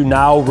me to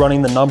now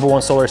running the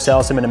 #1 solar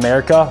sales team in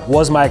America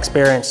was my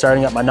experience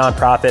starting up my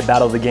nonprofit,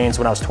 Battle of the Gains,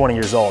 when I was 20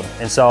 years old.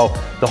 And so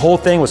the whole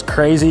thing was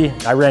crazy.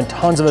 I ran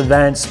tons of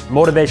events,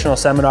 motivational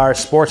seminars,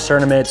 sports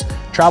tournaments,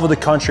 traveled the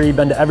country,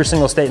 been to every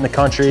single state in the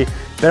country,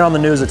 been on the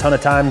news a ton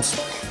of times.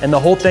 And the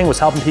whole thing was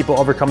helping people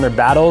overcome their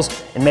battles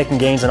and making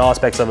gains in all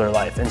aspects of their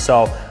life. And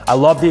so I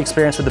love the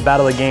experience with the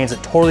Battle of Gains.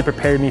 It totally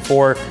prepared me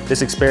for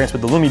this experience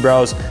with the Lumi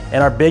Bros.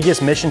 And our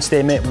biggest mission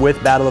statement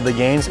with Battle of the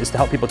Gains is to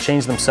help people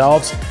change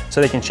themselves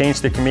so they can change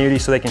their community,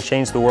 so they can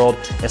change the world.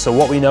 And so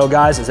what we know,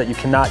 guys, is that you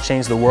cannot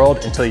change the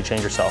world until you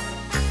change yourself.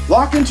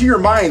 Lock into your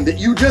mind that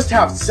you just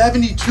have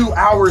 72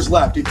 hours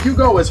left. If you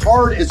go as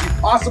hard as you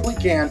possibly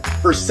can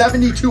for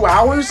 72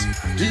 hours,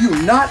 do you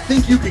not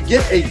think you could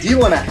get a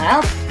deal and a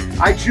half?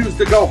 I choose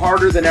to go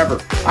harder than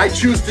ever. I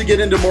choose to get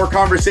into more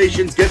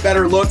conversations, get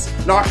better looks,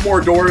 knock more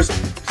doors,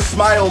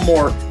 smile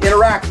more,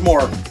 interact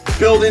more,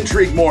 build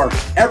intrigue more.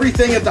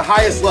 Everything at the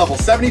highest level.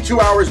 72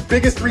 hours,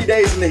 biggest 3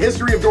 days in the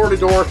history of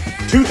door-to-door.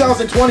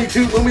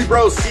 2022 Lumi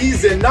Bros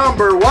season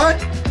number what?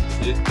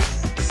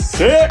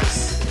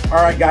 6.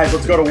 All right, guys,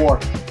 let's go to war.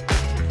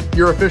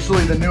 You're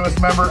officially the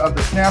newest member of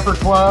the Snapper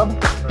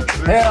Club.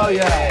 Hell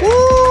yeah.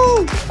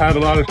 Woo! I had a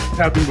lot of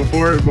happen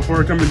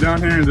before coming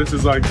down here, and this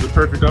is like the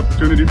perfect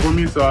opportunity for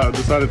me, so I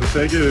decided to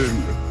take it,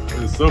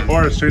 and so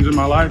far it's changing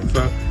my life,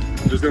 so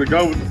I'm just gonna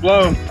go with the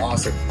flow.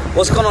 Awesome.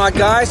 What's going on,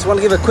 guys? I want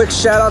to give a quick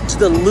shout out to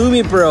the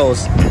Lumi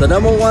Bros, the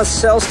 #1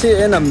 sales tier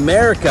in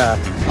America.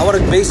 I want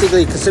to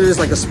basically consider this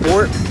like a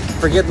sport.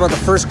 Forget about the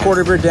first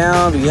quarter if you're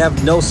down, you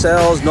have no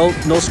sales, no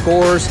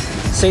scores.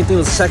 Same thing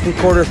with the second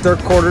quarter,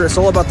 third quarter. It's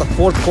all about the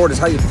fourth quarter is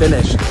how you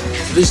finish.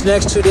 So these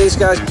next 2 days,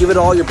 guys, give it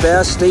all your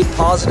best, stay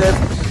positive.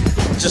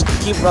 Just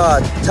keep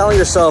telling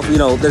yourself, you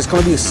know, there's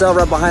gonna be a sale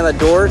right behind that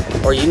door,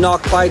 or you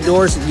knock 5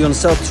 doors, you're gonna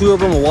sell 2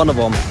 of them or 1 of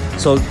them.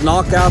 So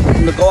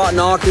go out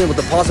knocking with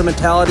a positive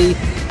mentality,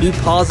 be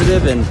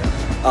positive, and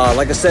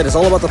like I said, it's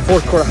all about the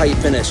fourth quarter, how you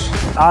finish.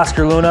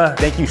 Oscar Luna,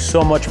 thank you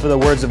so much for the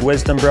words of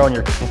wisdom, bro, and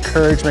your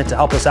encouragement to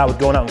help us out with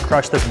going out and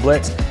crush this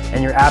blitz.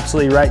 And you're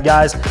absolutely right,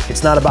 guys.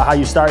 It's not about how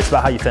you start, it's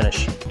about how you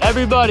finish.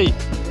 Everybody,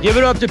 give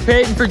it up to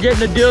Peyton for getting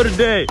the deal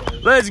today.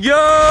 Let's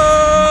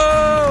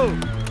go!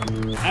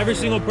 Every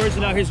single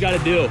person out here's got a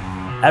deal.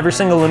 Every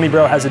single Lumi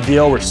Bro has a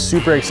deal. We're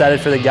super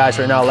excited for the guys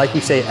right now. Like we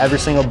say, every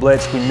single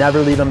blitz, we never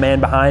leave a man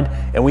behind,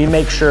 and we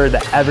make sure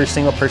that every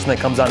single person that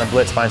comes on a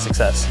blitz finds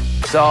success.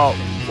 So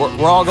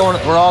we're all going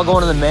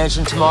to the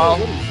mansion tomorrow.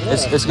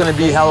 It's gonna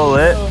be hella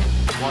lit.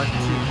 1, 2,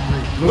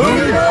 3.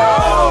 Lumi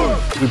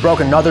Bros! We broke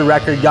another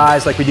record,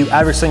 guys, like we do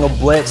every single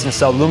blitz. And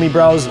so Lumi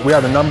Bros, we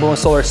are the #1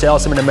 solar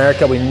sales team in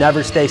America. We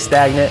never stay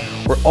stagnant.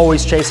 We're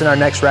always chasing our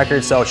next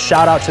record. So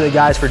shout out to the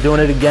guys for doing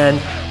it again.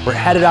 We're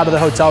headed out of the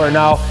hotel right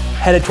now,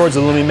 headed towards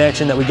the Lumi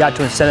Mansion that we got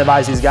to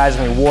incentivize these guys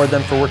and reward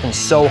them for working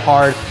so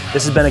hard.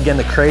 This has been, again,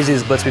 the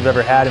craziest blitz we've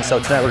ever had. And so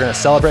tonight we're gonna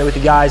celebrate with the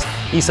guys,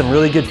 eat some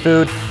really good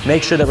food,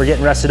 make sure that we're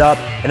getting rested up.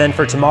 And then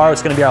for tomorrow,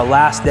 it's gonna be our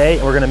last day,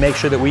 and we're gonna make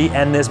sure that we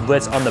end this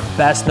blitz on the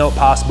best note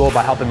possible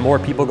by helping more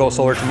people go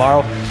solar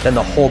tomorrow than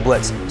the whole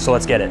blitz. So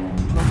let's get it.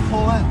 Let's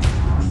pull in.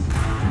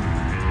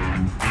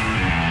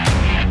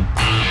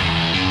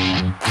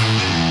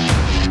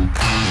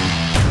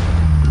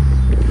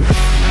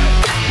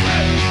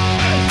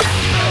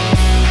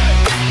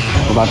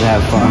 We're about to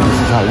have fun. This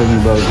is how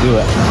Lumi Bros do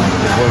it.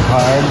 We work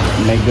hard,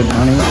 make good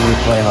money, and we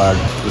play hard.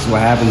 This is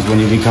what happens when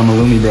you become a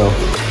Lumi Bro.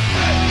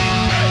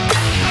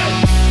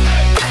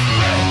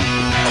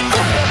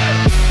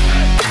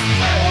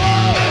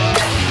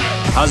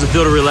 How's it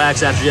feel to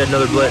relax after yet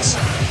another blitz?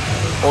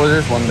 Well,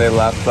 there's 1 day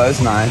left, but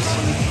it's nice.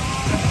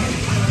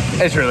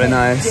 It's really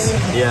nice.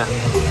 Yeah.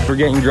 We're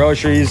getting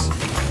groceries.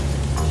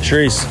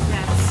 Sharice,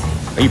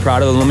 are you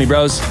proud of the Lumi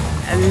Bros?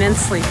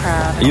 Immensely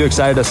proud. Are you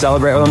excited to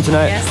celebrate with them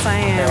tonight? Yes, I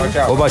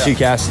am. What about you,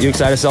 Cass? You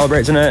excited to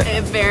celebrate tonight?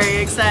 I'm very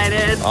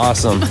excited.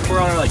 Awesome. We're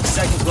on our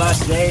second to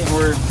last day, and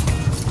we're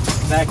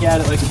back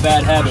at it like a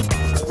bad habit.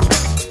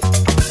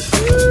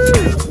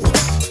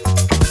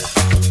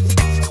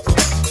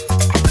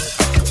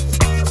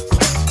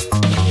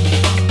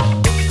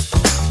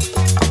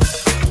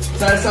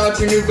 Test out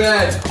your new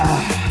bed.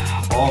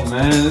 Oh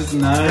man, this is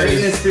nice.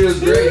 Greatness feels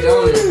great,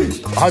 don't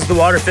it? How's the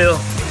water feel?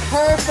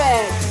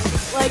 Perfect.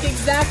 Like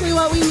exactly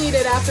what we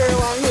needed after a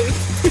long week.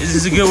 Is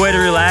this a good way to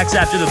relax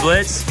after the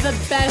blitz? The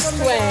best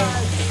way.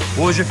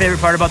 What was your favorite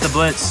part about the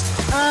blitz?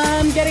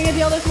 Getting a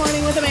deal this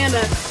morning with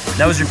Amanda.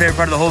 That was your favorite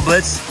part of the whole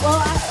blitz? Well,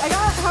 I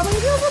got how many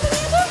deals with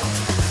Amanda?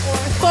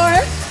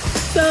 4.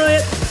 So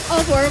it's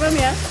all 4 of them,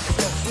 yeah.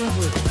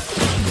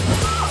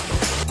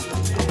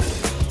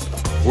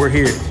 We're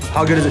here.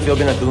 How good does it feel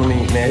being at the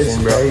Lumi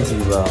Mansion, bro? It's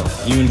crazy, bro.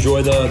 You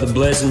enjoy the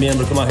blitz and being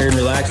able to come out here and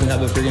relax and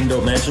have a freaking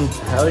dope mansion?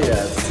 Hell yeah.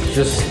 It's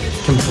just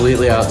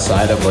completely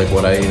outside of like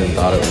what I even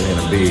thought it was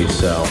gonna be,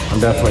 so I'm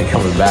definitely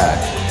coming back.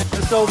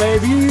 Let's go,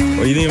 baby.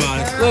 What do you think about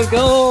it? Let's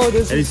go.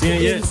 Have you seen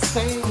it yet?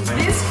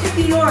 This could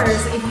be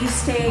yours if you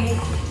stay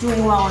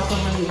doing well with the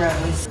Lumi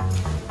Bros.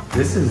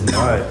 This is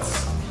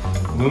nuts.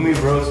 Lumi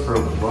Bros for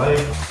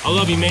life. I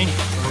love you, man.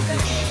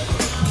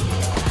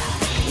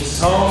 This is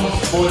home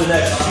for the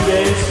next 2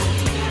 days.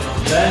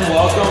 Ben,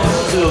 welcome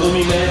to the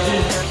Lumi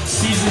Mansion.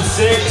 Season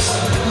 6,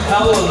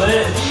 hella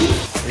lit.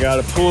 We got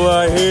a pool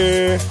out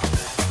here.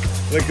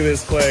 Look at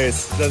this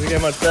place. Doesn't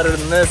get much better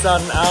than this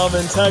out in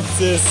Alvin,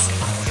 Texas.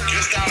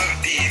 Just out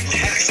of the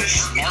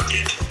Texas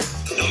market,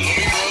 the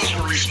Lumi Bros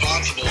were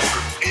responsible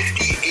for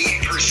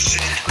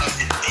 58% of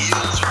the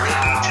deals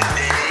written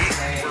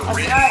today were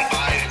written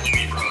by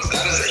Lumi Bros.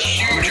 That is a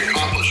huge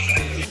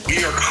accomplishment.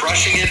 We are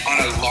crushing it on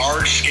a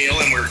large scale,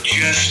 and we're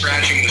just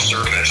scratching the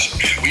surface.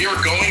 We are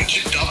going to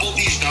double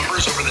these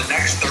numbers over the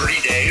next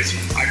 30 days.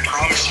 I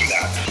promise you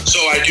that. So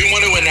I do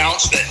want to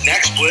announce that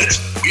next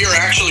Blitz, we are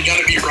actually going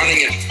to be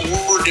running in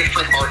 4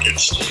 different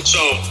markets. So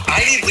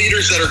I need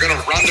leaders that are going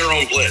to run their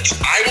own Blitz.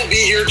 I will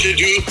be here to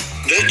do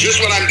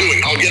just what I'm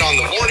doing. I'll get on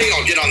the morning,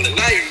 I'll get on the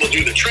night, we'll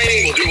do the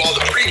training, we'll do all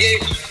the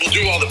pregame, we'll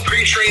do all the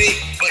pre-training,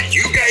 but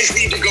you guys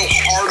need to go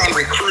hard on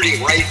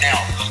recruiting right now.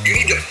 You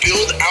need to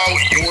build out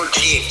your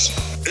teams.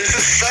 This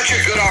is such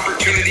a good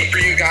opportunity for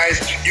you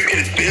guys. You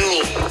can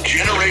build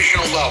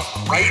generational wealth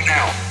right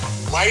now.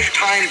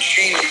 Lifetime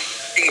changing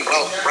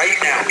wealth right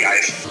now,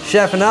 guys.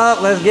 Chefing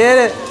up, let's get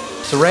it.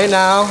 So right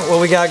now, what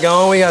we got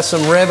going, we got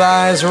some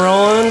ribeyes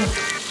rolling.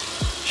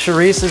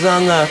 Charisse is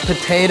on the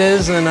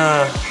potatoes and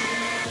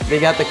they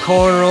got the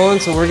corn rolling,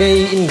 so we're gonna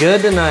eating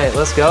good tonight.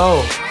 Let's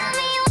go.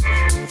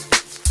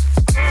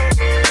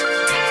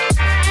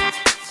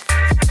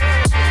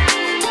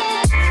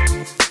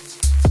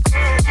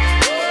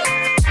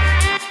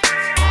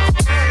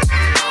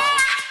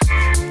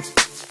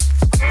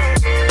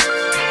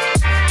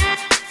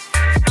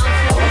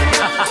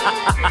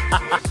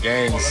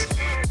 Gangs.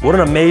 What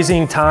an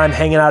amazing time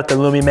hanging out at the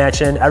Lumi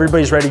Mansion.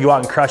 Everybody's ready to go out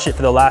and crush it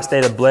for the last day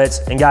of the Blitz.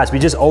 And guys, we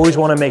just always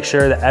want to make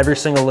sure that every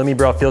single Lumi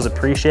bro feels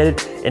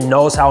appreciated and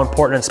knows how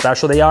important and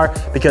special they are,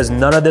 because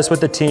none of this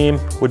with the team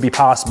would be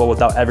possible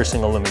without every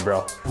single Lumi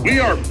bro. We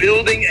are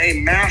building a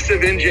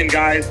massive engine,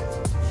 guys,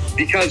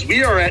 because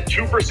we are at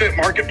 2%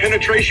 market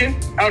penetration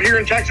out here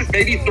in Texas,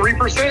 maybe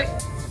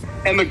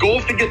 3%. And the goal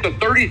is to get to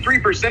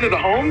 33% of the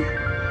homes.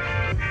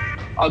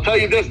 I'll tell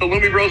you this, the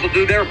Lumi bros will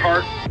do their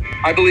part.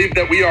 I believe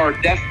that we are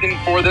destined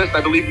for this.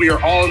 I believe we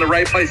are all in the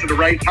right place at the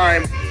right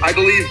time. I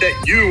believe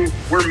that you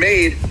were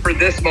made for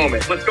this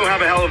moment. Let's go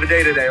have a hell of a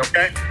day today,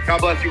 okay? God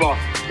bless you all.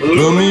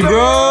 Lumi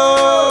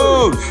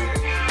Bros!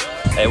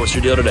 Hey, what's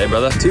your deal today,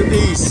 brother?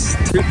 Two-piece,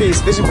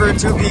 fishing for a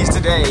two-piece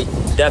today.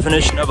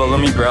 Definition of a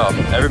Lumi bro.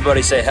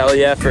 Everybody say hell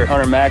yeah for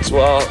Hunter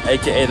Maxwell,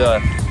 AKA the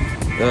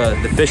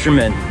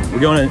fisherman. We're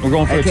going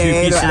for AKA a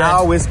two-piece today.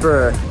 Owl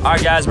Whisperer. All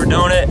right, guys, we're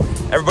doing it.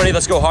 Everybody,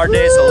 let's go hard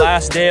day. It's the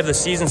last day of the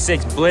season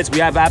 6 Blitz. We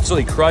have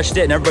absolutely crushed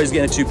it, and everybody's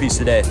getting a two-piece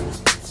today.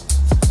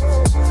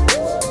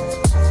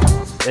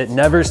 It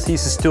never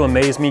ceases to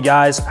amaze me,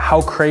 guys,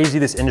 how crazy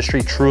this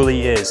industry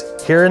truly is.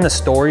 Hearing the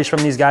stories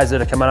from these guys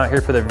that are coming out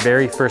here for their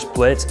very first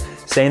Blitz,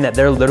 saying that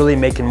they're literally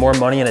making more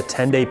money in a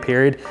 10-day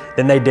period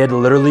than they did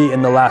literally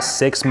in the last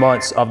 6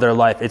 months of their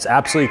life. It's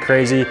absolutely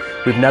crazy.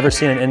 We've never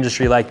seen an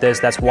industry like this.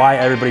 That's why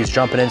everybody's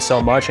jumping in so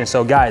much. And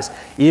so guys,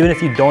 even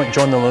if you don't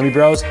join the Lumi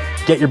Bros,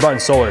 get your butt in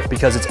solar,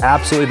 because it's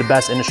absolutely the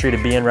best industry to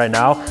be in right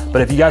now.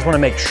 But if you guys wanna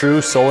make true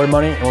solar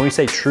money, and when we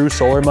say true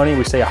solar money,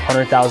 we say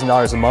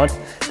 $100,000 a month,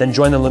 then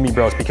join the Lumi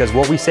Bros, because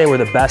what we say we're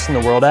the best in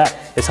the world at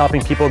is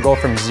helping people go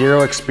from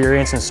zero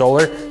experience in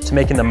solar to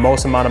making the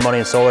most amount of money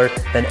in solar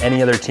than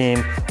any other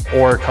team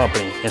or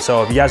company. And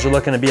so if you guys are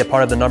looking to be a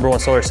part of the #1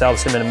 solar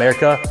sales team in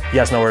America, you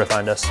guys know where to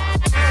find us.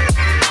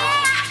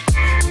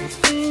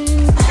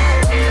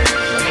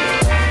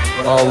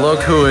 Oh,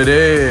 look who it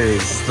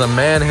is. The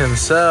man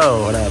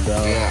himself. What up, bro?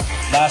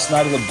 Last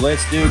night of the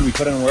Blitz, dude, we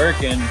put in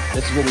work, and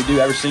this is what we do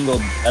every single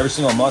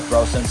month,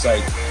 bro, since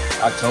like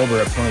October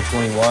of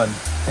 2021.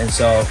 And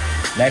so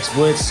next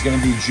Blitz is gonna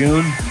be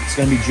June. It's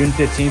gonna be June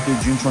 15th through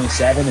June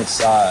 27th.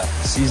 It's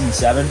season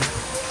 7.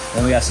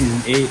 Then we got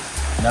season 8,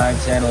 9,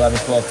 10, 11,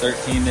 12,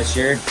 13 this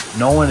year.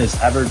 No one has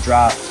ever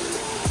dropped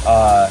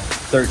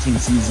 13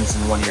 seasons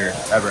in 1 year,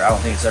 ever. I don't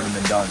think it's ever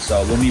been done.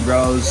 So Lumi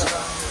Bros,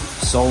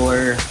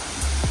 Solar,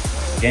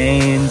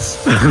 Gains,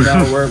 you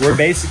know, we're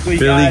basically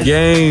Billy guys,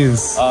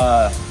 Gaines.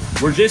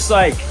 We're just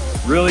like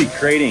really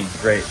creating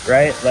great,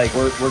 right? Like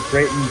we're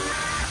creating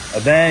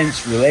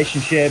events,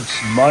 relationships,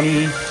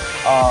 money,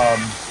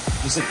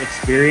 just like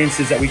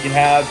experiences that we can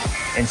have.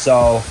 And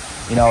so,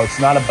 you know, it's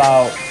not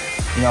about,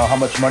 you know, how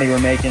much money we're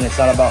making. It's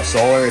not about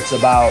solar. It's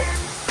about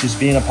just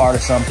being a part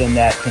of something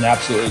that can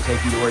absolutely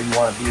take you to where you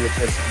want to be.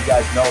 Because you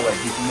guys know,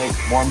 like, you can make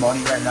more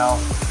money right now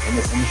in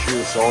this industry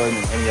of solar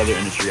than any other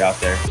industry out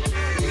there.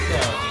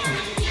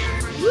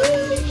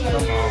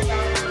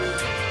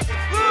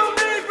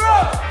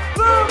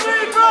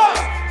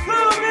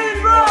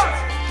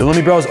 The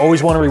Lumi Bros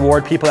always want to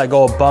reward people that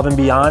go above and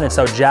beyond, and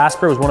so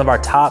Jasper was one of our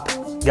top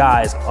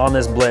guys on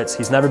this Blitz.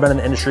 He's never been in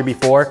the industry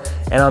before,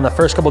 and on the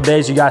first couple of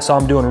days, you guys saw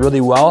him doing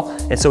really well,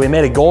 and so we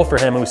made a goal for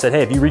him, and we said,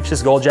 hey, if you reach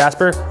this goal,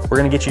 Jasper, we're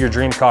gonna get you your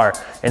dream car.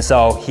 And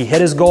so he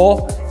hit his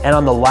goal, and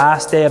on the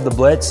last day of the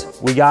Blitz,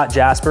 we got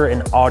Jasper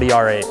an Audi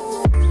R8.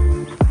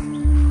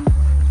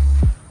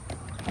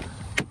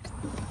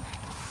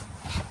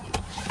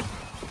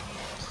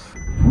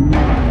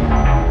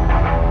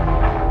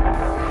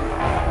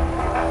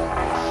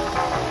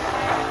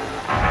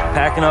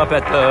 Packing up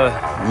at the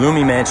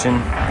Lumi Mansion,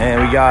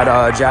 and we got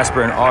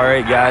Jasper and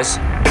R8, guys.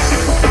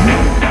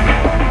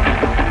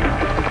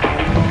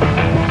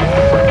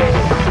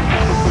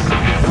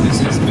 This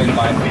has been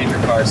my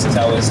favorite car since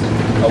I was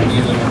a wee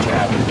little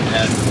chap,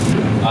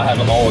 and I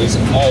have always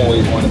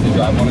wanted to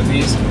drive one of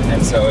these,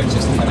 and so it's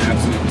just an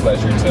absolute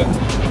pleasure to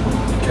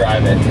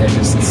drive it.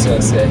 It's just so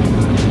sick.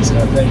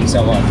 So thank you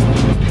so much.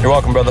 You're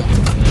welcome, brother.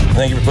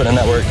 Thank you for putting in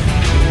that work.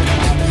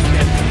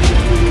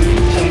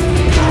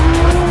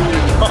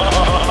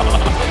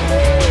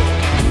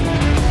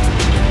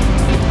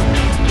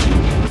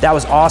 That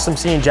was awesome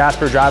seeing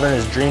Jasper driving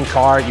his dream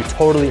car. You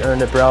totally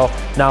earned it, bro.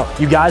 Now,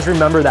 you guys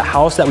remember the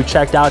house that we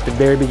checked out at the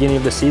very beginning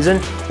of the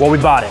season? Well, we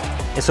bought it.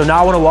 And so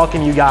now I want to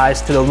welcome you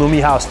guys to the Lumi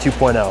House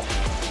 2.0.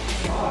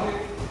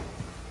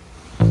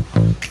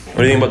 What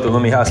do you think about the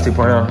Lumi House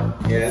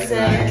 2.0? Yeah, it's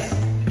nice.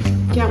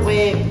 Can't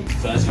wait.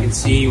 So as you can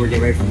see, we're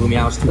getting ready for Lumi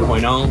House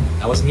 2.0.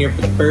 I wasn't here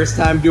for the first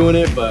time doing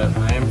it, but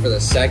I am for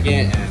the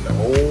second, and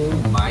oh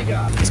my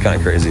God. It's kind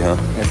of crazy, huh?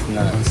 It's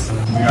nuts.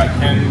 We got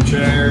 10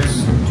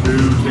 chairs, 2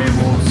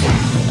 tables,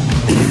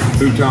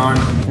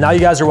 futon. Now you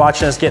guys are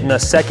watching us getting the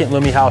second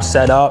Lumi House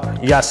set up.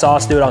 You guys saw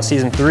us do it on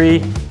season 3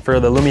 for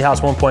the Lumi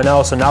House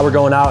 1.0. So now we're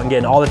going out and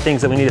getting all the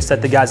things that we need to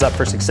set the guys up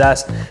for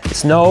success.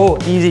 It's no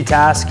easy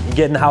task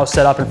getting the house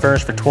set up and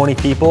furnished for 20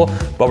 people,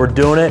 but we're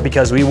doing it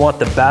because we want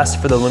the best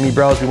for the Lumi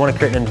Bros. We want to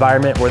create an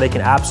environment where they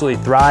can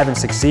absolutely thrive and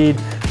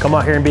succeed, come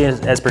out here and be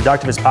as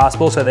productive as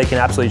possible so they can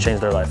absolutely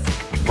change their life.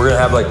 We're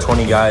gonna have like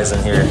 20 guys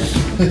in here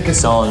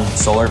selling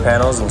solar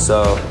panels, and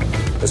so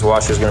this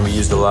washer is gonna be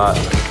used a lot.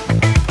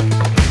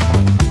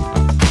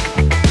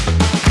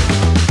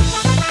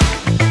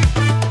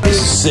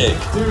 This is sick.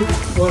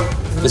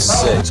 This is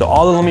sick. So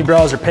all the Lumi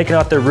Bros are picking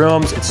out their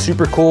rooms. It's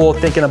super cool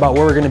thinking about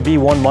where we're gonna be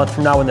 1 month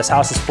from now when this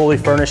house is fully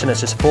furnished and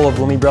it's just full of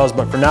Lumi Bros.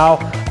 But for now,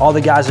 all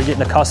the guys are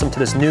getting accustomed to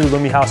this new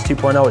Lumi House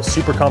 2.0. It's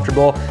super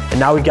comfortable. And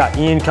now we've got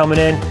Ian coming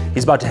in.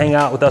 He's about to hang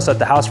out with us at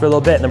the house for a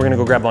little bit, and then we're gonna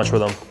go grab lunch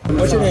with him.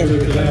 What's your name?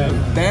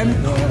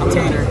 Ben? I'm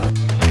Tanner.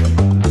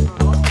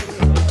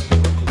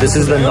 This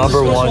is the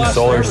 #1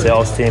 solar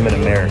sales team in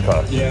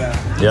America. Yeah.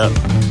 Yep.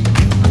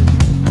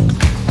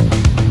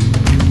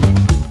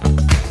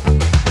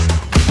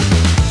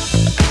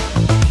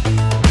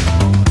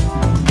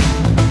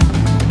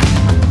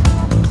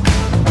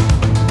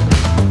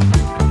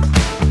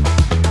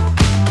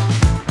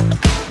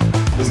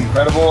 It was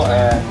incredible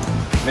and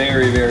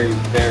very, very,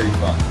 very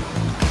fun.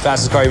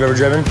 Fastest car you've ever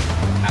driven?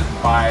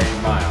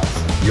 5 miles.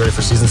 You ready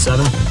for season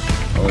 7?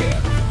 Oh yeah.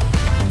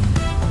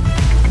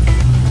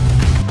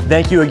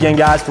 Thank you again,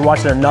 guys, for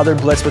watching another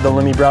Blitz with the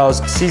Lumi Bros.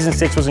 Season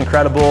 6 was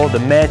incredible. The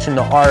mansion,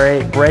 the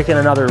R8, breaking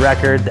another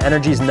record. The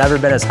energy's never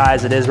been as high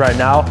as it is right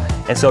now.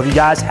 And so if you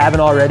guys haven't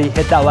already,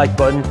 hit that like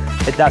button,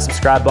 hit that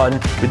subscribe button.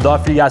 We'd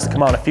love for you guys to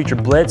come out on a future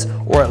Blitz,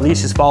 or at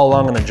least just follow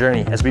along on the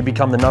journey as we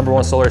become the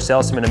 #1 solar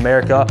sales team in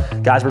America.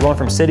 Guys, we're going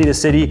from city to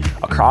city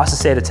across the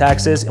state of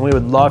Texas, and we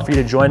would love for you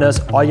to join us.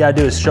 All you gotta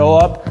do is show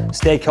up,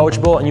 stay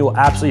coachable, and you will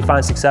absolutely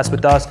find success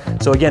with us.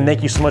 So again,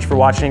 thank you so much for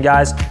watching,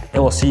 guys,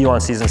 and we'll see you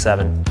on season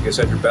 7. You guys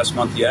had your best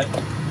month yet.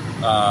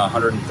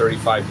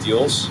 135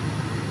 deals.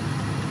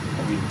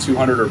 I mean,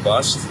 200 or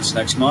bust this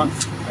next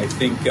month. I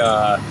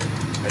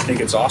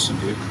think it's awesome,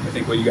 dude. I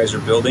think what you guys are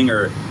building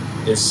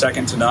is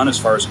second to none as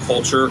far as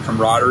culture,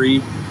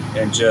 camaraderie,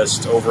 and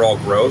just overall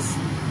growth.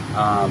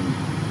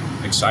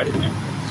 Excited, man.